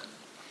Testament,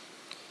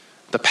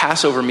 the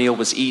Passover meal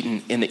was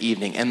eaten in the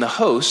evening. And the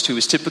host, who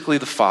is typically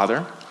the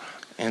father,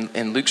 and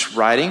in Luke's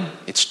writing,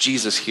 it's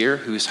Jesus here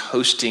who is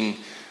hosting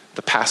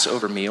the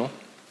Passover meal,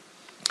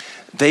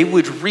 they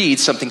would read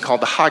something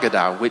called the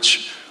Haggadah,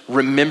 which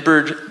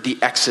remembered the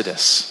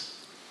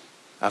Exodus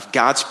of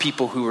God's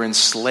people who were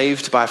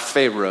enslaved by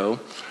Pharaoh,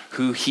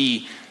 who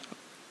he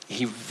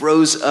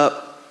rose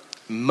up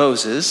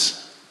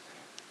Moses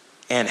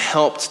and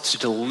helped to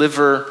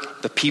deliver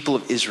the people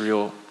of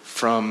Israel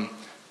from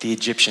the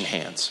Egyptian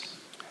hands.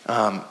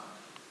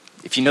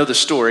 If you know the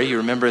story, you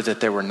remember that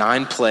there were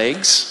 9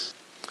 plagues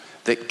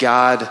that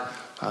God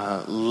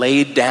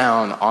laid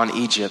down on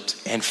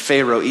Egypt, and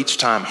Pharaoh each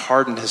time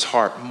hardened his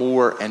heart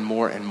more and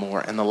more and more.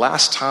 And the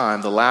last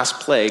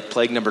plague,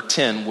 plague number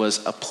 10,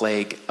 was a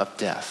plague of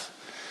death.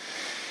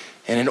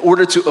 And in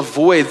order to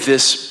avoid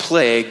this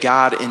plague,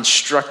 God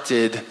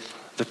instructed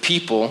the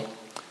people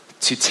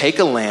to take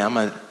a lamb,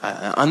 an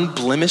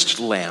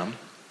unblemished lamb,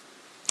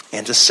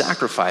 and to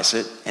sacrifice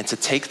it, and to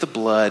take the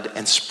blood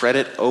and spread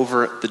it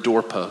over the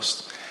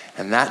doorpost.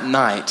 And that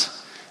night,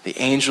 the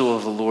angel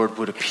of the Lord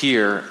would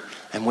appear,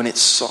 and when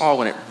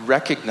it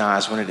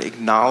recognized, when it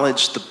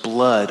acknowledged the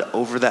blood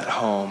over that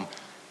home,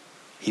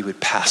 he would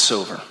pass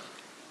over.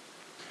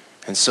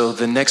 And so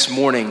the next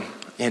morning,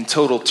 in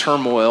total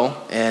turmoil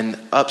and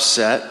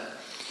upset,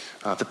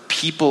 the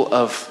people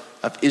of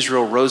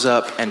Israel rose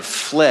up and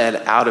fled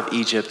out of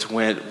Egypt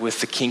with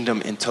the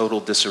kingdom in total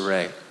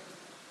disarray.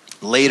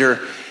 Later,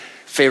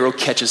 Pharaoh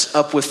catches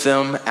up with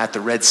them at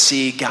the Red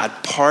Sea. God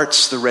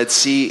parts the Red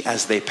Sea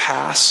as they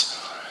pass.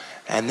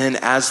 And then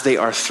as they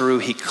are through,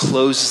 he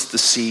closes the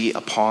sea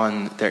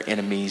upon their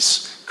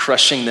enemies,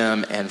 crushing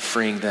them and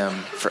freeing them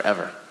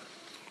forever.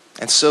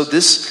 And so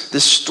this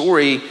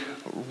story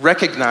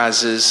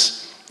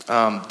recognizes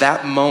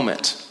that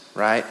moment,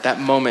 right?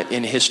 That moment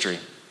in history.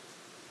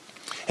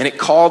 And it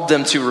called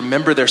them to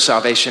remember their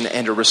salvation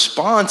and to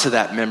respond to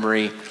that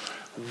memory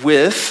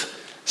with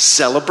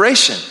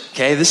celebration.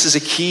 Okay, this is a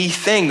key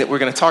thing that we're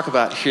going to talk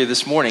about here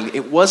this morning.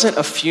 It wasn't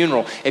a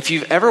funeral. If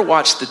you've ever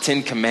watched the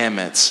 10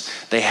 Commandments,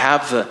 they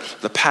have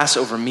the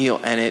Passover meal,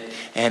 and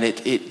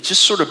it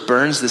just sort of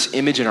burns this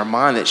image in our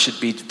mind that should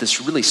be this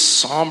really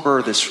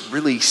somber, this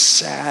really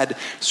sad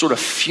sort of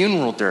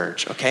funeral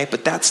dirge. Okay,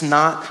 but that's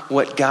not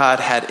what God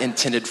had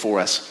intended for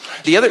us.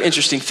 The other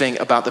interesting thing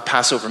about the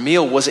Passover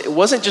meal was it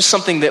wasn't just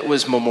something that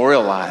was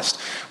memorialized.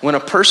 When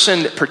a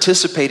person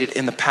participated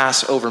in the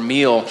Passover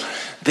meal,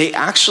 they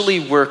actually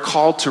were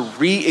called to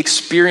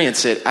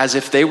re-experience it as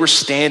if they were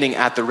standing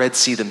at the Red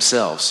Sea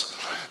themselves.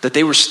 That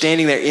they were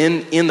standing there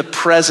in the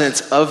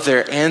presence of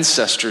their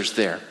ancestors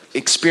there,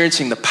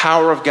 experiencing the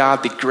power of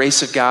God, the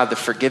grace of God, the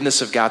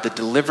forgiveness of God, the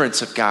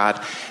deliverance of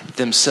God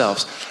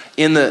themselves.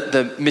 In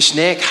the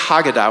Mishnaic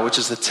Haggadah, which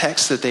is the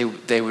text that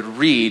they would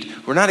read,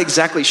 we're not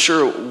exactly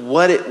sure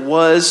what it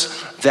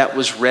was that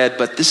was read,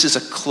 but this is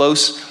a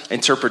close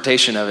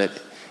interpretation of it.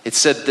 It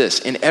said this: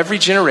 in every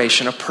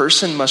generation, a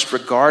person must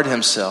regard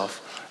himself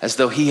as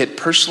though he had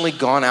personally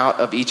gone out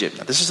of Egypt.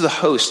 Now, this is the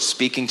host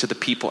speaking to the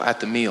people at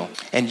the meal.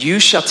 And you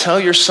shall tell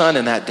your son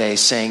in that day,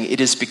 saying,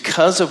 it is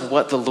because of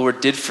what the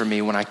Lord did for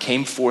me when I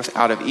came forth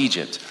out of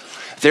Egypt.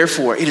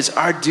 Therefore, it is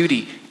our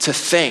duty to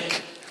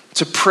thank,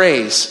 to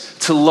praise,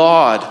 to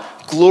laud,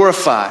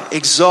 glorify,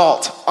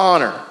 exalt,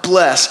 honor,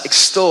 bless,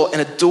 extol, and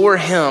adore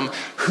him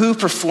who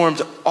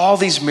performed all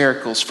these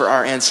miracles for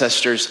our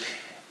ancestors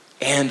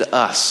and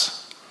us.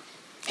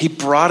 He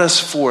brought us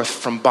forth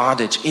from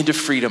bondage into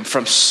freedom,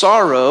 from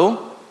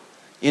sorrow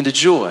into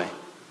joy,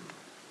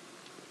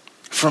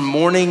 from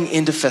mourning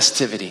into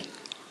festivity,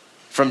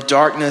 from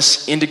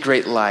darkness into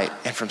great light,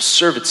 and from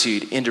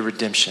servitude into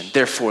redemption.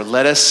 Therefore,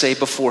 let us say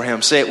before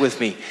him, say it with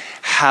me,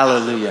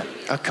 hallelujah.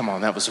 Oh, come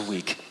on, that was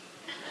weak.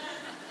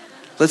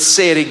 Let's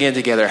say it again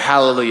together,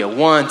 hallelujah.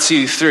 1,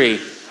 2, 3.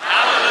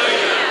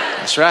 Hallelujah.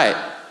 That's right.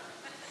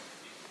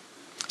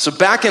 So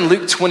back in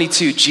Luke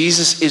 22,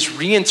 Jesus is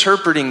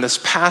reinterpreting this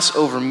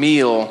Passover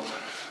meal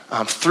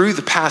through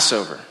the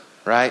Passover,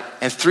 right?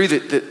 And through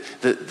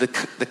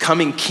the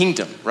coming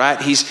kingdom,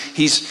 right?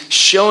 He's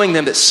showing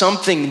them that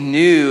something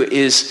new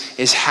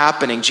is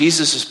happening.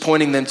 Jesus is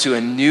pointing them to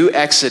a new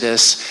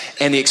exodus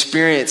and the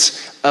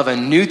experience of a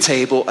new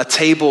table, a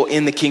table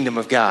in the kingdom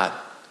of God.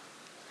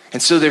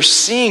 And so they're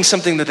seeing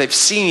something that they've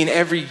seen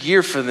every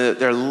year for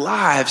their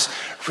lives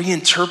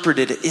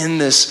reinterpreted in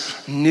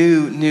this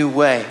new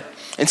way.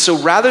 And so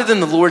rather than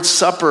the Lord's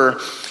Supper,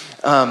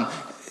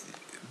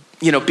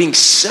 being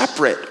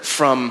separate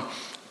from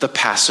the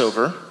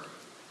Passover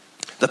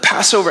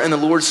and the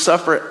Lord's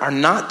Supper are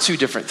not two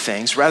different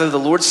things. Rather, the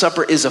Lord's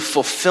Supper is a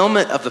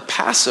fulfillment of the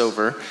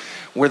Passover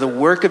where the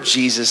work of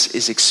Jesus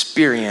is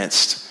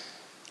experienced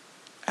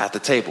at the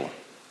table.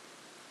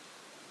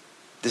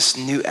 This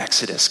new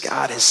exodus,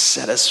 God has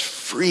set us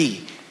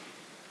free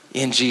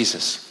in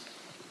Jesus.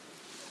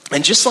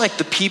 And just like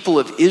the people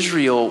of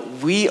Israel,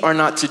 we are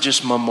not to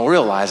just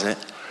memorialize it,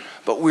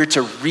 but we're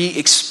to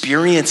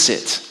re-experience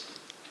it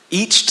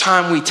each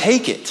time we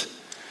take it.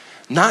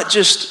 Not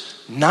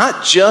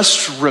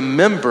just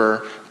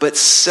remember, but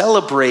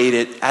celebrate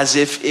it as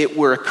if it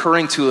were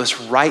occurring to us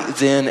right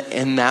then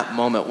in that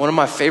moment. One of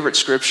my favorite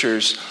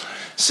scriptures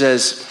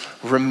says,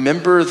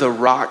 remember the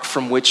rock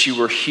from which you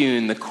were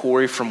hewn, the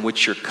quarry from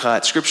which you're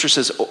cut. Scripture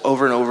says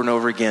over and over and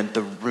over again,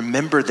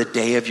 remember the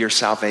day of your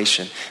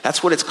salvation.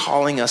 That's what it's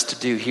calling us to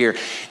do here.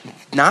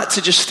 Not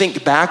to just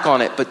think back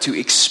on it, but to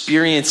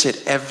experience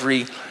it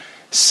every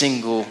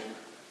single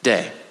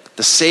day.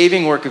 The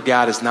saving work of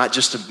God is not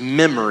just a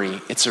memory,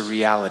 it's a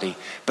reality.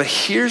 But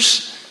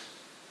here's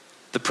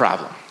the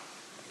problem.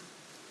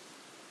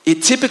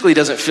 It typically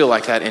doesn't feel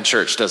like that in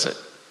church, does it?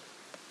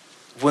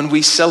 When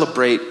we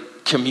celebrate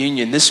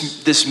communion,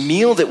 this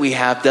meal that we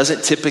have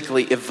doesn't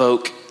typically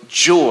evoke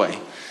joy.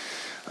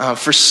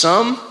 For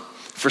some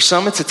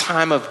it's a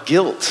time of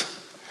guilt.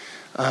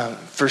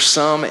 For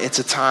some it's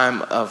a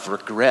time of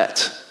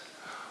regret.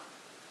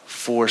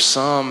 For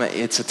some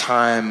it's a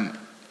time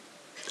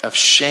of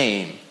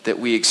shame that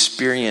we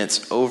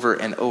experience over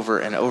and over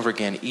and over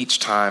again each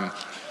time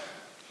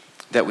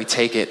that we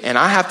take it. And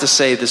I have to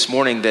say this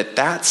morning that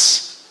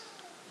that's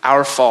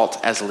our fault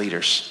as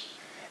leaders.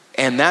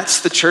 And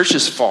that's the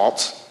church's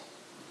fault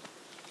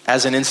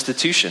as an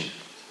institution.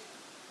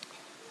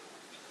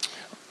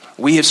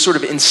 We have sort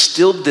of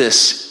instilled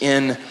this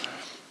in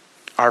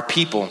our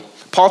people.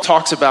 Paul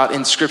talks about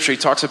in Scripture, he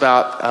talks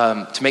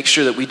about to make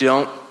sure that we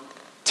don't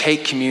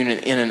take communion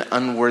in an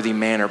unworthy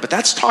manner. But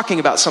that's talking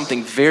about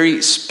something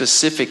very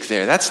specific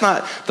there. That's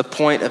not the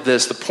point of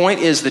this. The point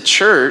is the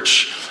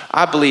church,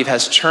 I believe,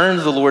 has turned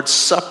the Lord's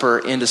Supper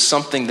into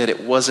something that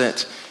it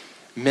wasn't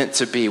meant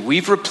to be.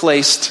 We've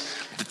replaced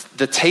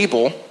the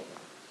table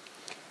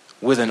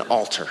with an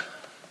altar.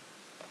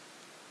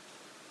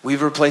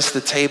 We've replaced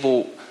the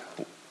table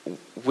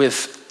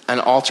with an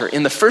altar.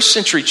 In the first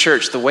century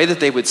church, the way that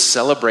they would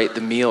celebrate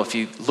the meal, if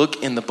you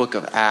look in the book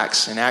of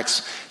Acts, in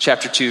Acts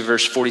chapter 2,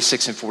 verse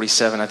 46 and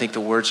 47, I think the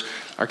words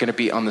are going to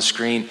be on the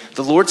screen.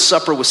 The Lord's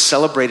Supper was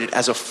celebrated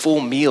as a full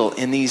meal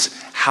in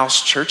these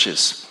house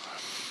churches.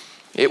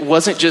 It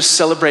wasn't just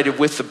celebrated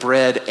with the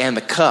bread and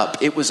the cup.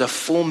 It was a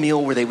full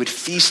meal where they would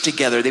feast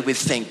together. They would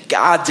thank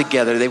God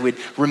together. They would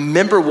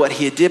remember what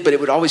he had did, but it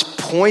would always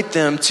point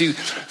them to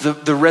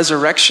the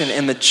resurrection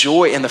and the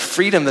joy and the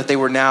freedom that they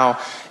were now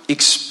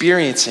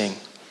experiencing.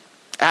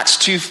 Acts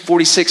 2,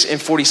 46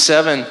 and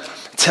 47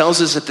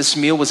 tells us that this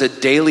meal was a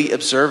daily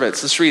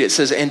observance. Let's read it. It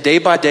says, and day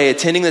by day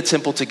attending the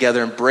temple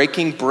together and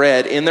breaking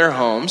bread in their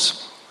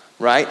homes,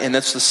 right? And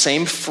that's the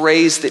same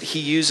phrase that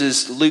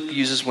Luke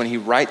uses when he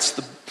writes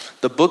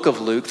the book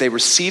of Luke. They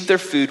received their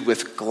food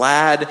with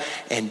glad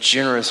and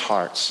generous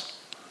hearts,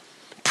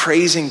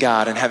 praising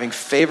God and having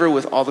favor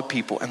with all the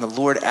people. And the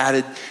Lord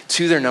added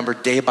to their number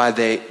day by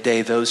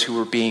day those who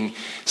were being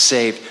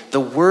saved. The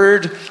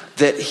word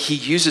that he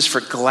uses for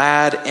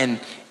glad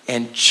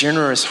and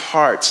generous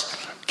hearts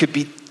could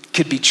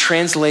be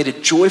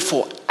translated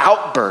joyful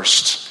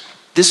outbursts.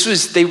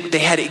 They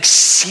had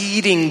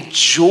exceeding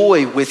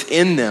joy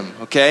within them,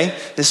 okay?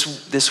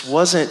 This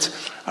wasn't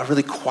a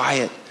really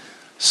quiet,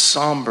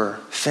 somber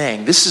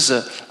thing. This is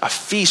a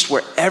feast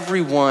where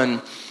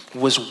everyone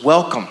was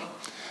welcome,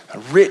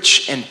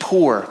 rich and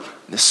poor,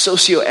 the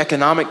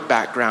socioeconomic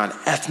background,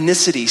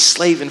 ethnicity,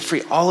 slave and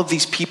free, all of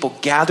these people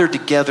gathered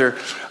together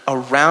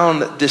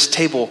around this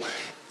table.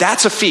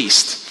 That's a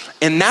feast,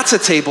 and that's a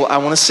table I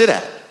want to sit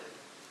at.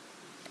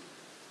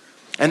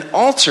 An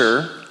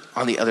altar,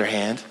 on the other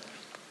hand,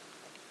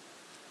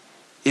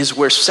 is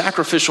where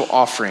sacrificial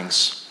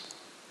offerings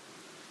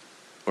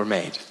were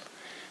made.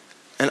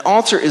 An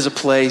altar is a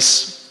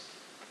place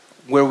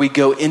where we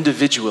go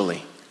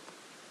individually,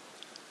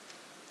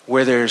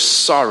 where there's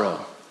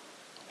sorrow,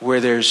 where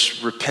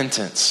there's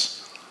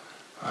repentance.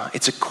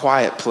 It's a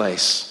quiet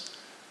place.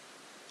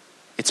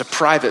 It's a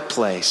private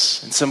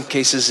place. In some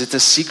cases, it's a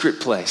secret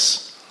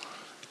place.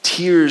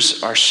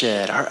 Tears are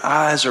shed. Our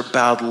eyes are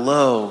bowed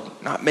low,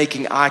 not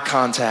making eye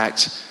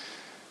contact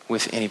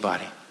with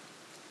anybody.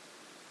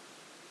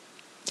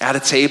 At a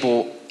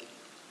table,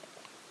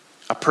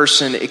 a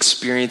person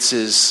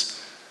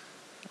experiences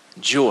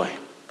joy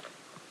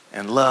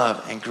and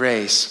love and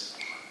grace.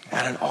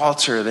 At an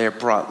altar, they're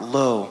brought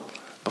low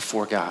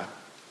before God.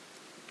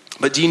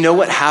 But do you know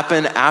what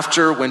happened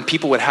after when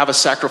people would have a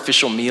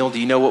sacrificial meal? Do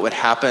you know what would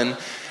happen,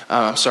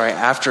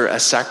 after a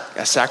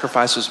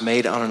sacrifice was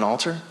made on an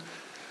altar?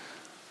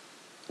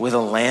 With a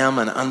lamb,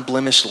 an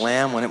unblemished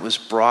lamb, when it was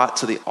brought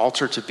to the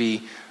altar to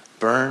be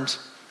burned,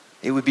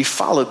 it would be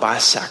followed by a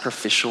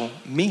sacrificial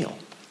meal.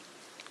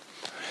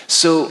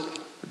 So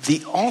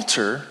the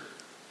altar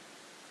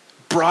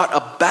brought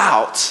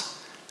about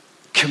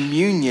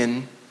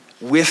communion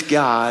with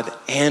God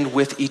and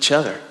with each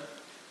other.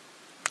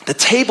 The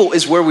table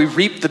is where we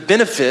reap the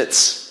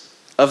benefits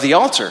of the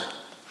altar.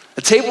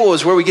 The table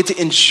is where we get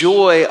to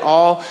enjoy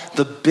all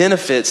the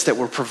benefits that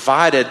were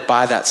provided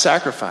by that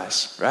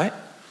sacrifice, right?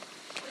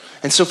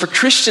 And so for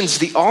Christians,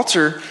 the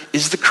altar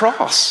is the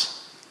cross.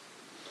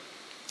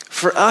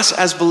 For us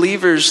as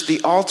believers,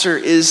 the altar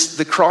is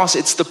the cross.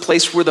 It's the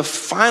place where the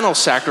final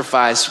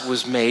sacrifice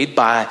was made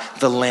by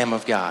the Lamb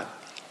of God.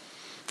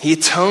 He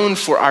atoned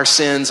for our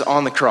sins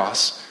on the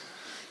cross.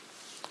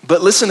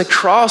 But listen, the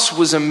cross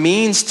was a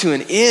means to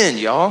an end,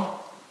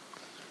 y'all.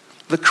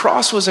 The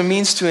cross was a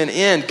means to an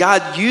end.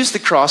 God used the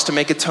cross to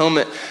make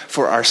atonement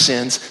for our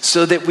sins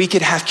so that we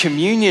could have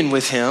communion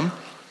with him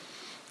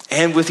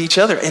and with each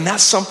other. And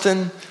that's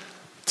something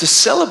to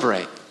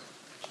celebrate.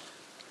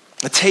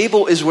 The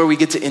table is where we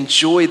get to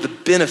enjoy the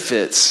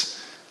benefits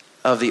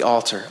of the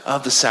altar,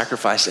 of the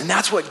sacrifice. And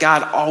that's what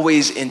God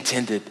always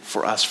intended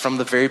for us from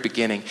the very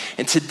beginning.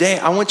 And today,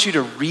 I want you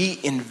to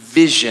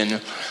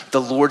re-envision the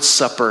Lord's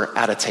Supper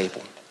at a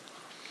table.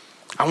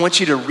 I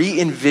want you to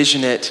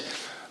re-envision it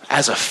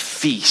as a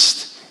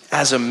feast,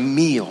 as a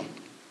meal.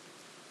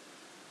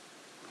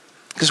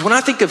 Because when I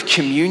think of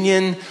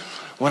communion,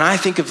 when I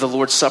think of the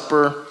Lord's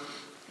Supper,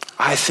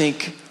 I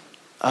think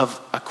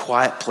of a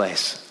quiet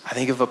place. I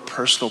think of a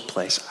personal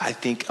place. I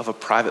think of a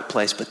private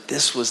place. But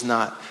this was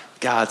not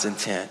God's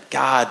intent.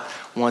 God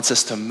wants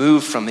us to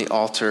move from the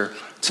altar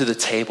to the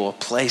table, a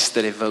place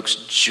that evokes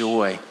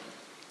joy,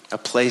 a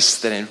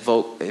place that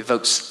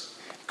evokes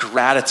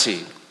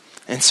gratitude.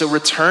 And so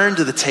return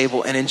to the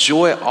table and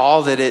enjoy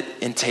all that it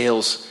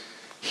entails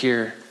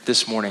here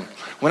this morning.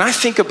 When I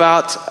think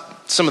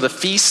about some of the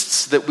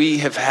feasts that we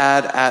have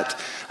had at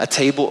a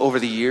table over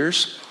the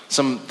years,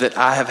 some that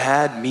I have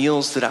had,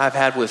 meals that I've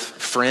had with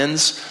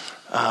friends,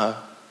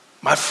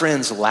 my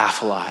friends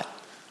laugh a lot.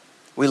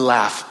 We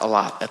laugh a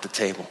lot at the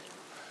table.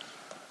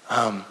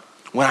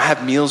 When I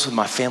have meals with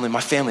my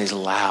family is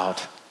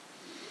loud.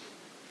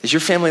 Is your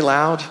family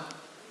loud?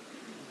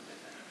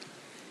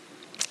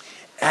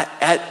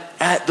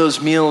 At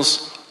those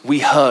meals, we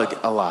hug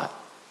a lot.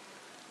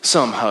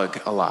 Some hug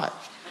a lot.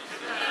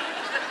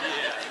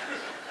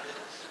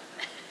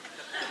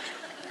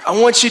 I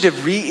want you to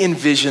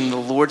re-envision the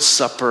Lord's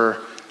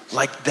Supper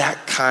like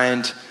that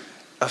kind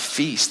of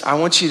feast. I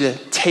want you to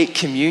take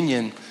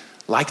communion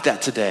like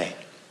that today.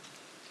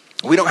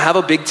 We don't have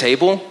a big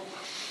table.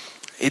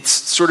 It's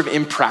sort of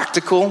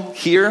impractical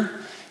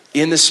here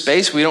in this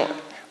space. We're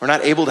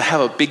not able to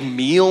have a big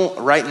meal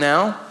right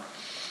now,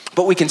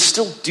 but we can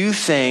still do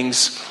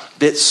things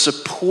that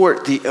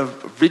support the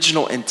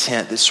original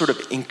intent, that sort of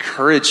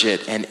encourage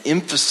it and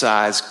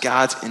emphasize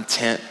God's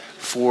intent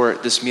for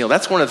this meal.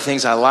 That's one of the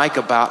things I like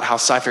about how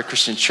Cy-Fair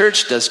Christian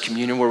Church does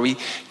communion, where we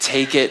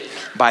take it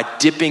by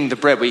dipping the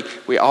bread.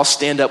 We all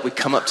stand up, we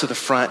come up to the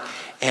front,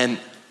 and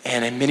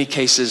in many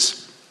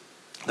cases,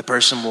 the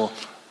person will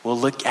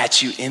look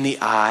at you in the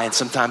eye and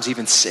sometimes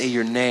even say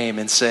your name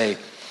and say,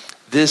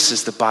 "This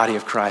is the body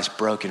of Christ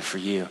broken for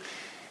you."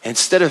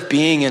 Instead of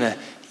being in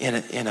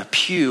a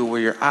pew where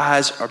your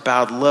eyes are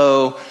bowed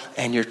low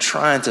and you're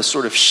trying to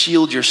sort of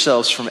shield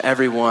yourselves from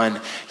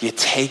everyone, you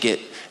take it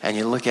and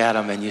you look at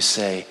them and you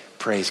say,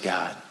 "Praise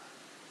God."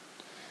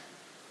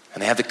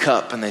 And they have the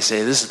cup and they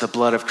say, "This is the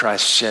blood of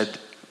Christ shed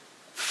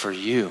for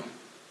you,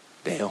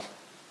 Dale.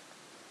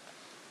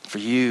 For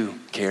you,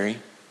 Carrie.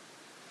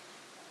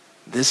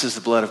 This is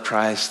the blood of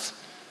Christ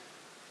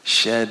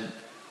shed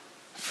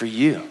for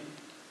you."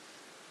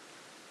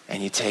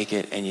 And you take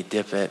it and you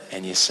dip it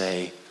and you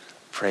say,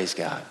 "Praise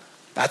God."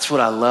 That's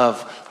what I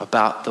love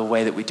about the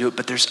way that we do it.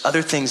 But there's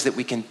other things that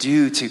we can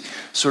do to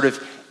sort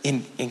of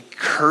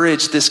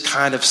encourage this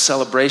kind of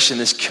celebration,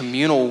 this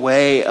communal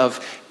way of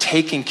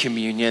taking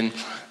communion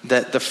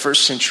that the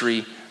first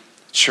century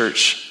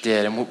church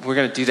did. And we're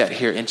going to do that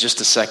here in just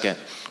a second.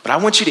 But I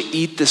want you to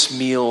eat this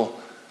meal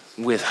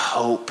with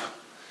hope.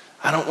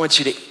 I don't want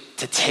you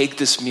to take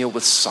this meal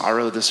with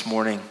sorrow this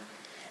morning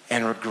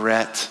and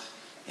regret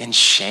and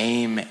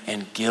shame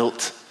and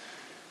guilt.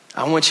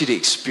 I want you to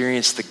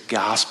experience the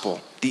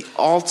gospel. The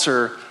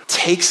altar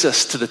takes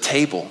us to the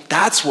table.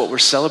 That's what we're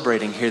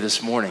celebrating here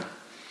this morning.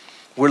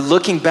 We're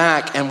looking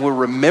back and we're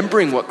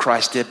remembering what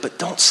Christ did, but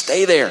don't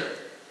stay there.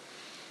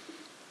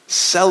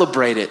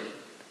 Celebrate it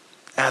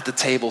at the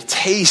table.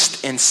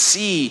 Taste and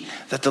see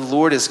that the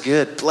Lord is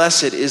good.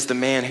 Blessed is the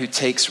man who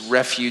takes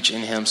refuge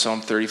in him.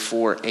 Psalm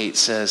 34:8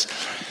 says,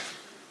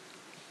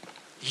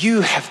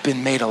 you have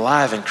been made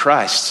alive in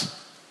Christ.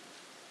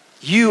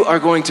 You are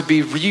going to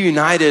be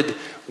reunited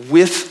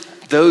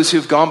with those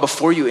who've gone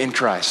before you in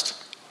Christ,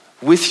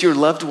 with your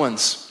loved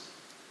ones,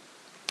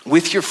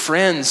 with your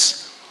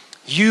friends.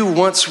 You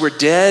once were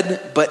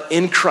dead, but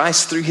in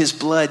Christ through his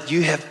blood,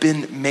 you have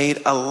been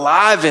made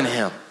alive in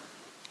him.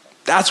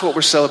 That's what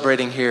we're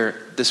celebrating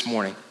here this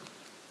morning.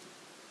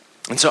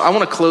 And so I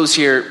want to close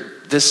here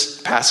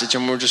this passage,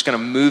 and we're just going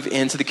to move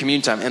into the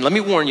communion time. And let me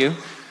warn you,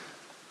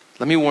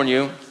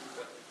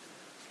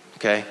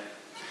 okay?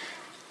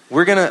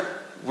 We're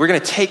gonna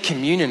take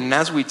communion, and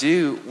as we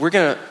do, we're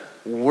gonna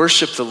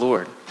worship the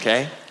Lord,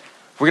 okay?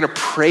 We're gonna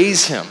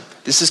praise him.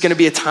 This is gonna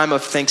be a time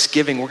of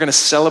thanksgiving. We're gonna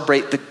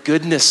celebrate the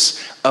goodness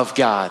of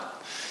God,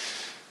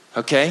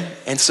 okay?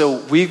 And so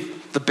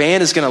the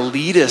band is gonna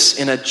lead us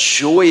in a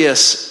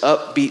joyous,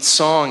 upbeat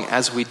song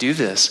as we do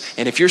this.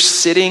 And if you're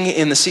sitting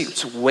in the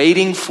seats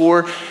waiting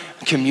for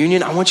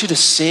communion, I want you to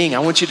sing. I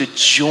want you to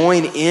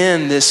join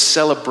in this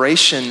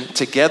celebration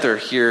together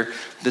here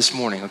this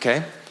morning,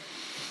 okay?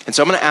 And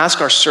so I'm going to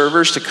ask our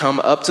servers to come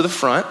up to the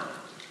front,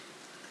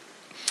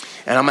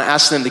 and I'm going to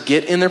ask them to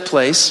get in their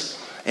place.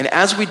 And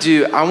as we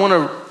do, I want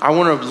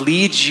to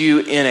lead you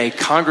in a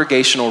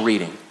congregational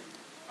reading,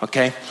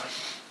 okay?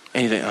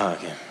 And you think, oh,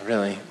 okay,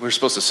 really? We're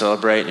supposed to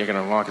celebrate, and you're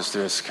going to walk us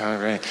through this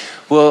congregation?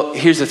 Well,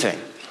 here's the thing.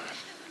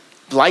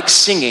 Like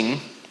singing,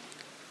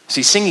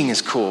 singing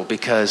is cool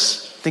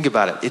because, think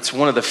about it, it's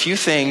one of the few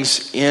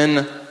things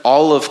in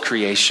all of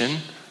creation,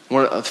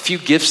 one of the few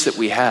gifts that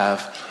we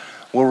have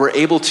where we're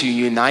able to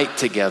unite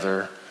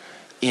together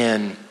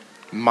in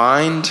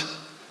mind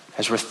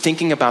as we're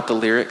thinking about the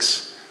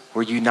lyrics.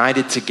 We're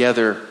united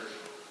together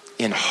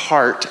in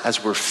heart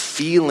as we're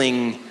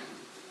feeling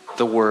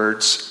the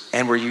words,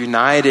 and we're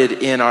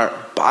united in our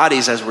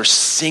bodies as we're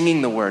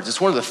singing the words.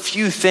 It's one of the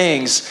few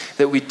things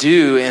that we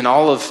do in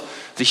all of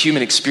the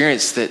human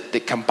experience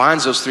that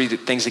combines those three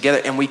things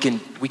together, and we can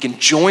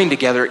join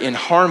together in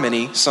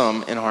harmony,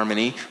 some in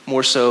harmony,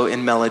 more so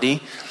in melody,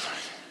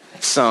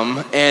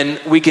 some, and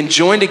we can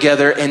join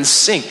together and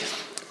sing.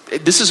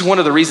 This is one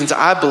of the reasons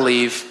I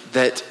believe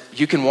that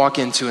you can walk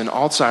into an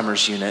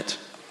Alzheimer's unit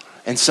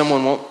and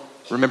someone won't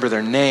remember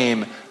their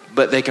name,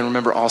 but they can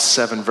remember all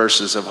 7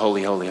 verses of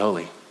Holy, Holy,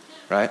 Holy,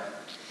 right?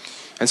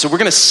 And so we're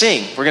going to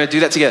sing. We're going to do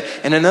that together.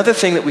 And another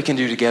thing that we can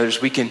do together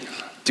is we can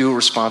do a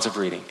responsive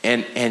reading.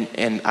 And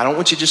I don't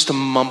want you just to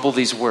mumble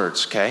these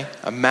words, okay?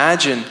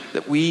 Imagine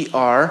that we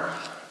are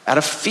at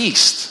a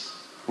feast.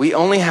 We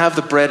only have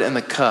the bread and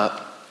the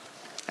cup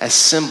as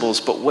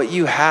symbols, but what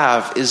you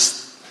have is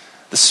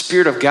the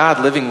Spirit of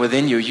God living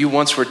within you. You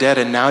once were dead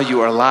and now you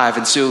are alive.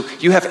 And so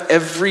you have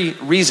every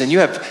reason, you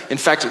have, in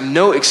fact,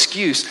 no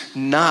excuse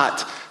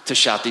not to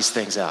shout these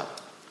things out.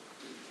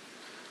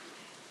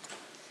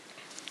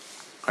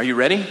 Are you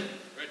ready?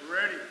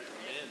 Ready.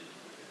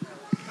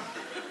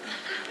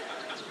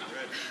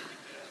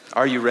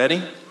 Are you ready?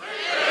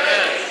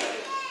 Ready.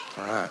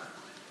 All right.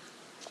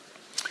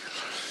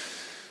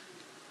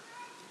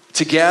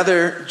 To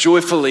gather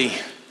joyfully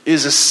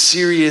is a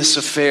serious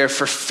affair,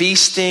 for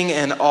feasting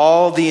and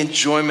all the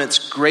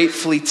enjoyments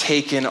gratefully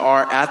taken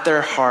are at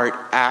their heart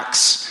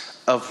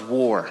acts of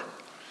war.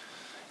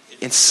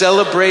 In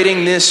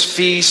celebrating this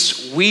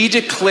feast, we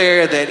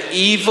declare that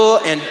evil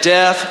and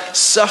death,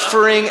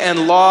 suffering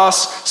and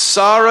loss,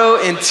 sorrow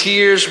and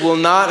tears will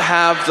not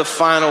have the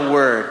final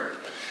word.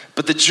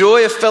 But the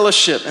joy of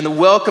fellowship and the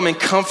welcome and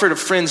comfort of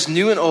friends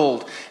new and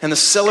old, and the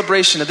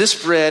celebration of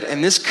this bread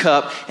and this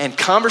cup and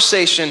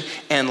conversation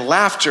and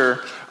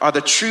laughter are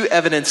the true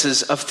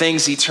evidences of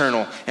things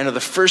eternal and are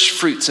the first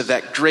fruits of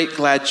that great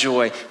glad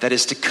joy that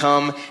is to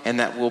come and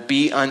that will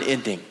be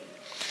unending.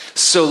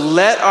 So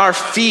let our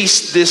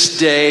feast this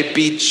day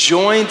be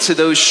joined to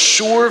those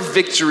sure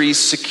victories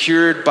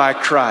secured by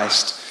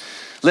Christ.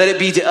 Let it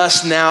be to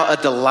us now a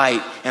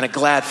delight and a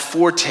glad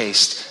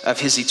foretaste of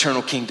his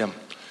eternal kingdom.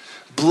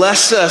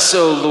 Bless us,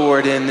 O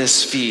Lord, in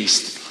this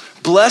feast.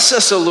 Bless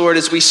us, O Lord,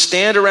 as we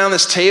stand around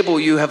this table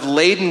you have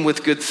laden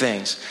with good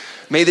things.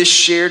 May this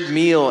shared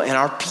meal and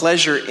our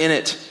pleasure in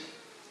it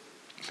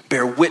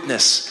bear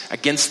witness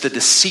against the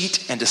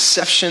deceit and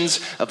deceptions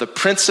of the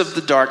prince of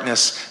the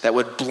darkness that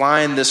would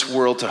blind this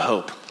world to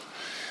hope.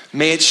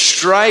 May it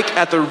strike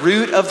at the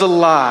root of the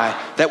lie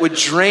that would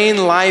drain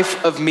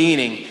life of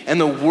meaning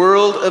and the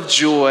world of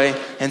joy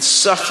and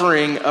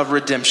suffering of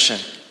redemption.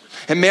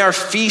 And may our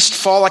feast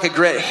fall like a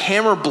great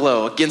hammer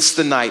blow against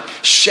the night,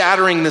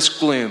 shattering this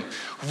gloom,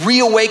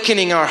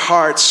 reawakening our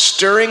hearts,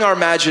 stirring our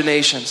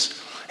imaginations,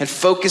 and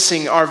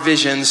focusing our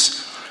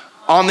visions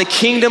on the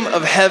kingdom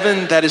of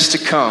heaven that is to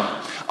come,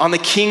 on the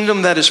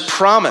kingdom that is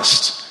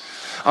promised,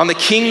 on the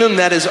kingdom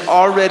that is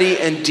already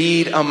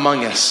indeed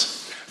among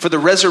us. For the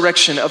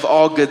resurrection of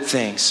all good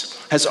things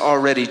has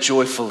already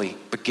joyfully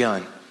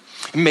begun.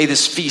 And may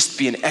this feast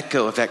be an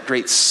echo of that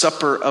great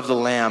supper of the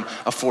Lamb,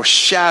 a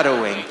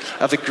foreshadowing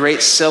of the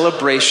great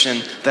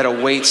celebration that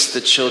awaits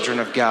the children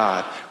of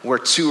God, where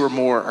two or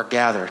more are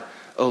gathered.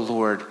 O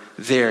Lord,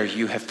 there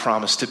you have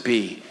promised to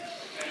be.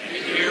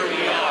 And here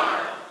we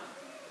are.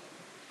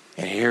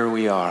 And here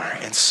we are.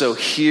 And so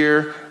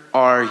here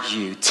are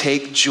you.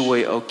 Take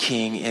joy, O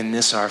King, in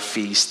this our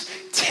feast.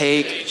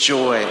 Take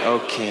joy,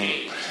 O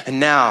King. And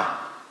now,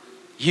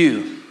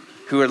 you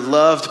who are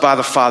loved by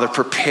the Father,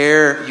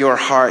 prepare your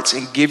hearts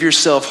and give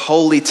yourself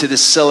wholly to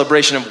this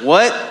celebration of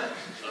what?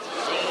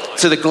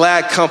 To the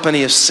glad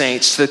company of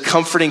saints, to the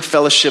comforting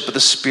fellowship of the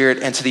Spirit,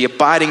 and to the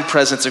abiding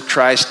presence of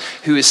Christ,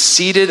 who is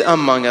seated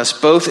among us,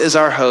 both as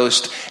our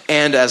host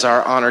and as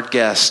our honored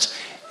guest,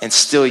 and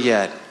still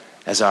yet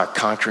as our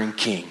conquering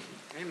King.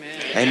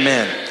 Amen.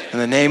 Amen. In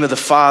the name of the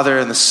Father,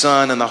 and the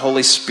Son, and the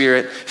Holy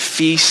Spirit,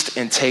 feast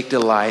and take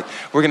delight.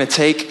 We're going to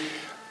take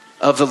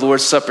of the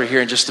Lord's Supper here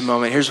in just a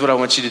moment. Here's what I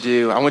want you to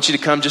do. I want you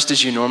to come just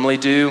as you normally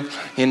do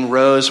in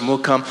rows, and we'll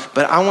come.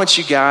 But I want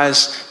you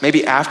guys,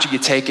 maybe after you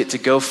take it, to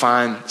go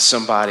find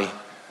somebody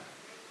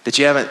that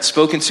you haven't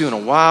spoken to in a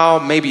while,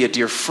 maybe a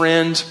dear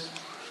friend,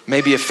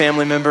 maybe a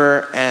family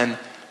member, and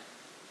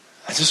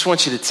I just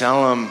want you to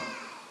tell them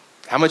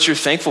how much you're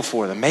thankful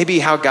for them. Maybe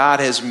how God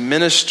has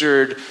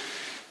ministered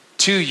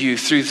to you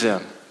through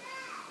them.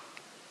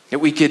 That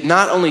we could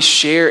not only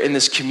share in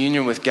this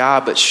communion with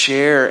God, but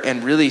share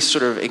and really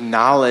sort of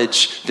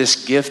acknowledge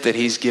this gift that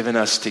he's given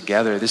us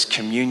together, this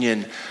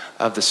communion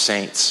of the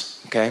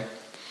saints, okay?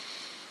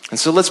 And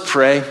so let's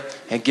pray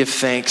and give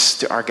thanks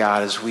to our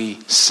God as we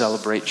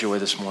celebrate joy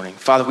this morning.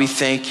 Father, we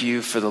thank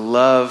you for the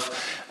love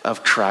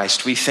of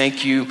Christ. We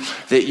thank you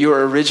that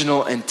your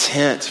original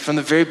intent from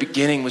the very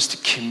beginning was to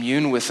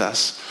commune with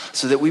us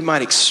so that we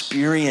might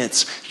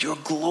experience your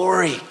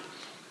glory.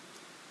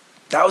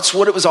 That's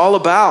what it was all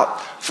about,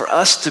 for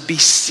us to be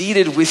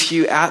seated with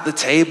you at the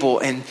table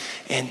and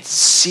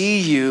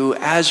see you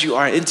as you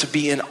are and to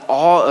be in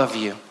awe of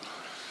you.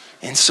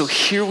 And so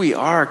here we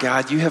are,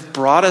 God. You have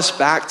brought us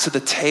back to the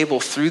table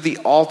through the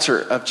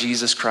altar of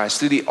Jesus Christ,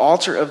 through the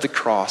altar of the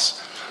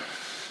cross.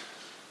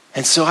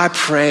 And so I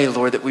pray,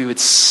 Lord, that we would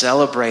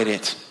celebrate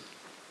it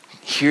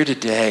here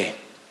today,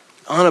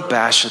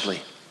 unabashedly,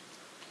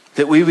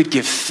 that we would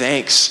give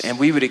thanks and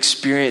we would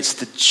experience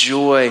the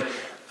joy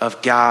of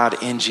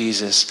God in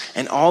Jesus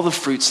and all the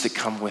fruits that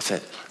come with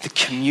it, the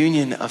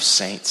communion of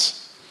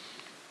saints,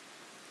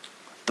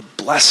 the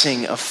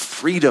blessing of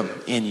freedom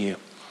in you.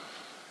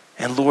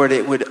 And Lord,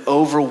 it would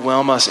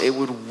overwhelm us. It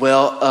would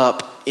well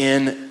up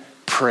in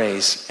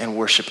praise and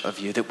worship of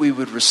you, that we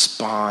would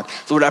respond.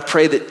 Lord, I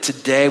pray that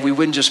today we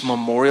wouldn't just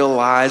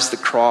memorialize the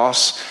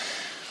cross,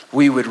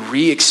 we would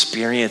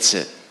re-experience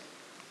it.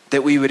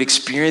 That we would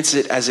experience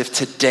it as if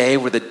today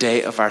were the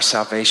day of our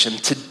salvation.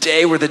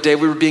 Today were the day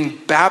we were being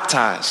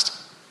baptized.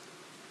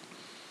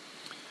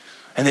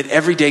 And that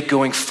every day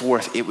going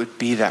forth, it would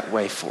be that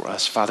way for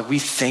us. Father, we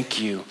thank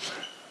you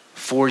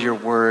for your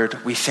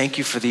word. We thank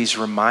you for these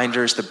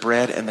reminders, the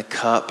bread and the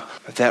cup,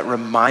 that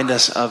remind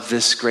us of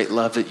this great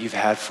love that you've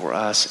had for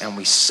us. And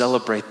we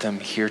celebrate them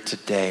here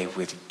today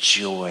with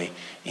joy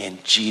in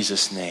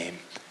Jesus' name.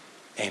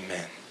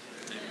 Amen.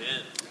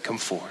 Amen. Come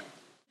forward.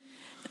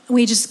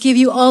 We just give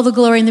you all the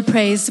glory and the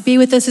praise. Be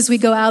with us as we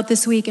go out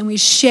this week and we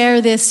share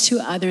this to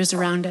others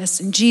around us.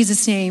 In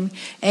Jesus' name,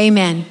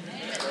 amen.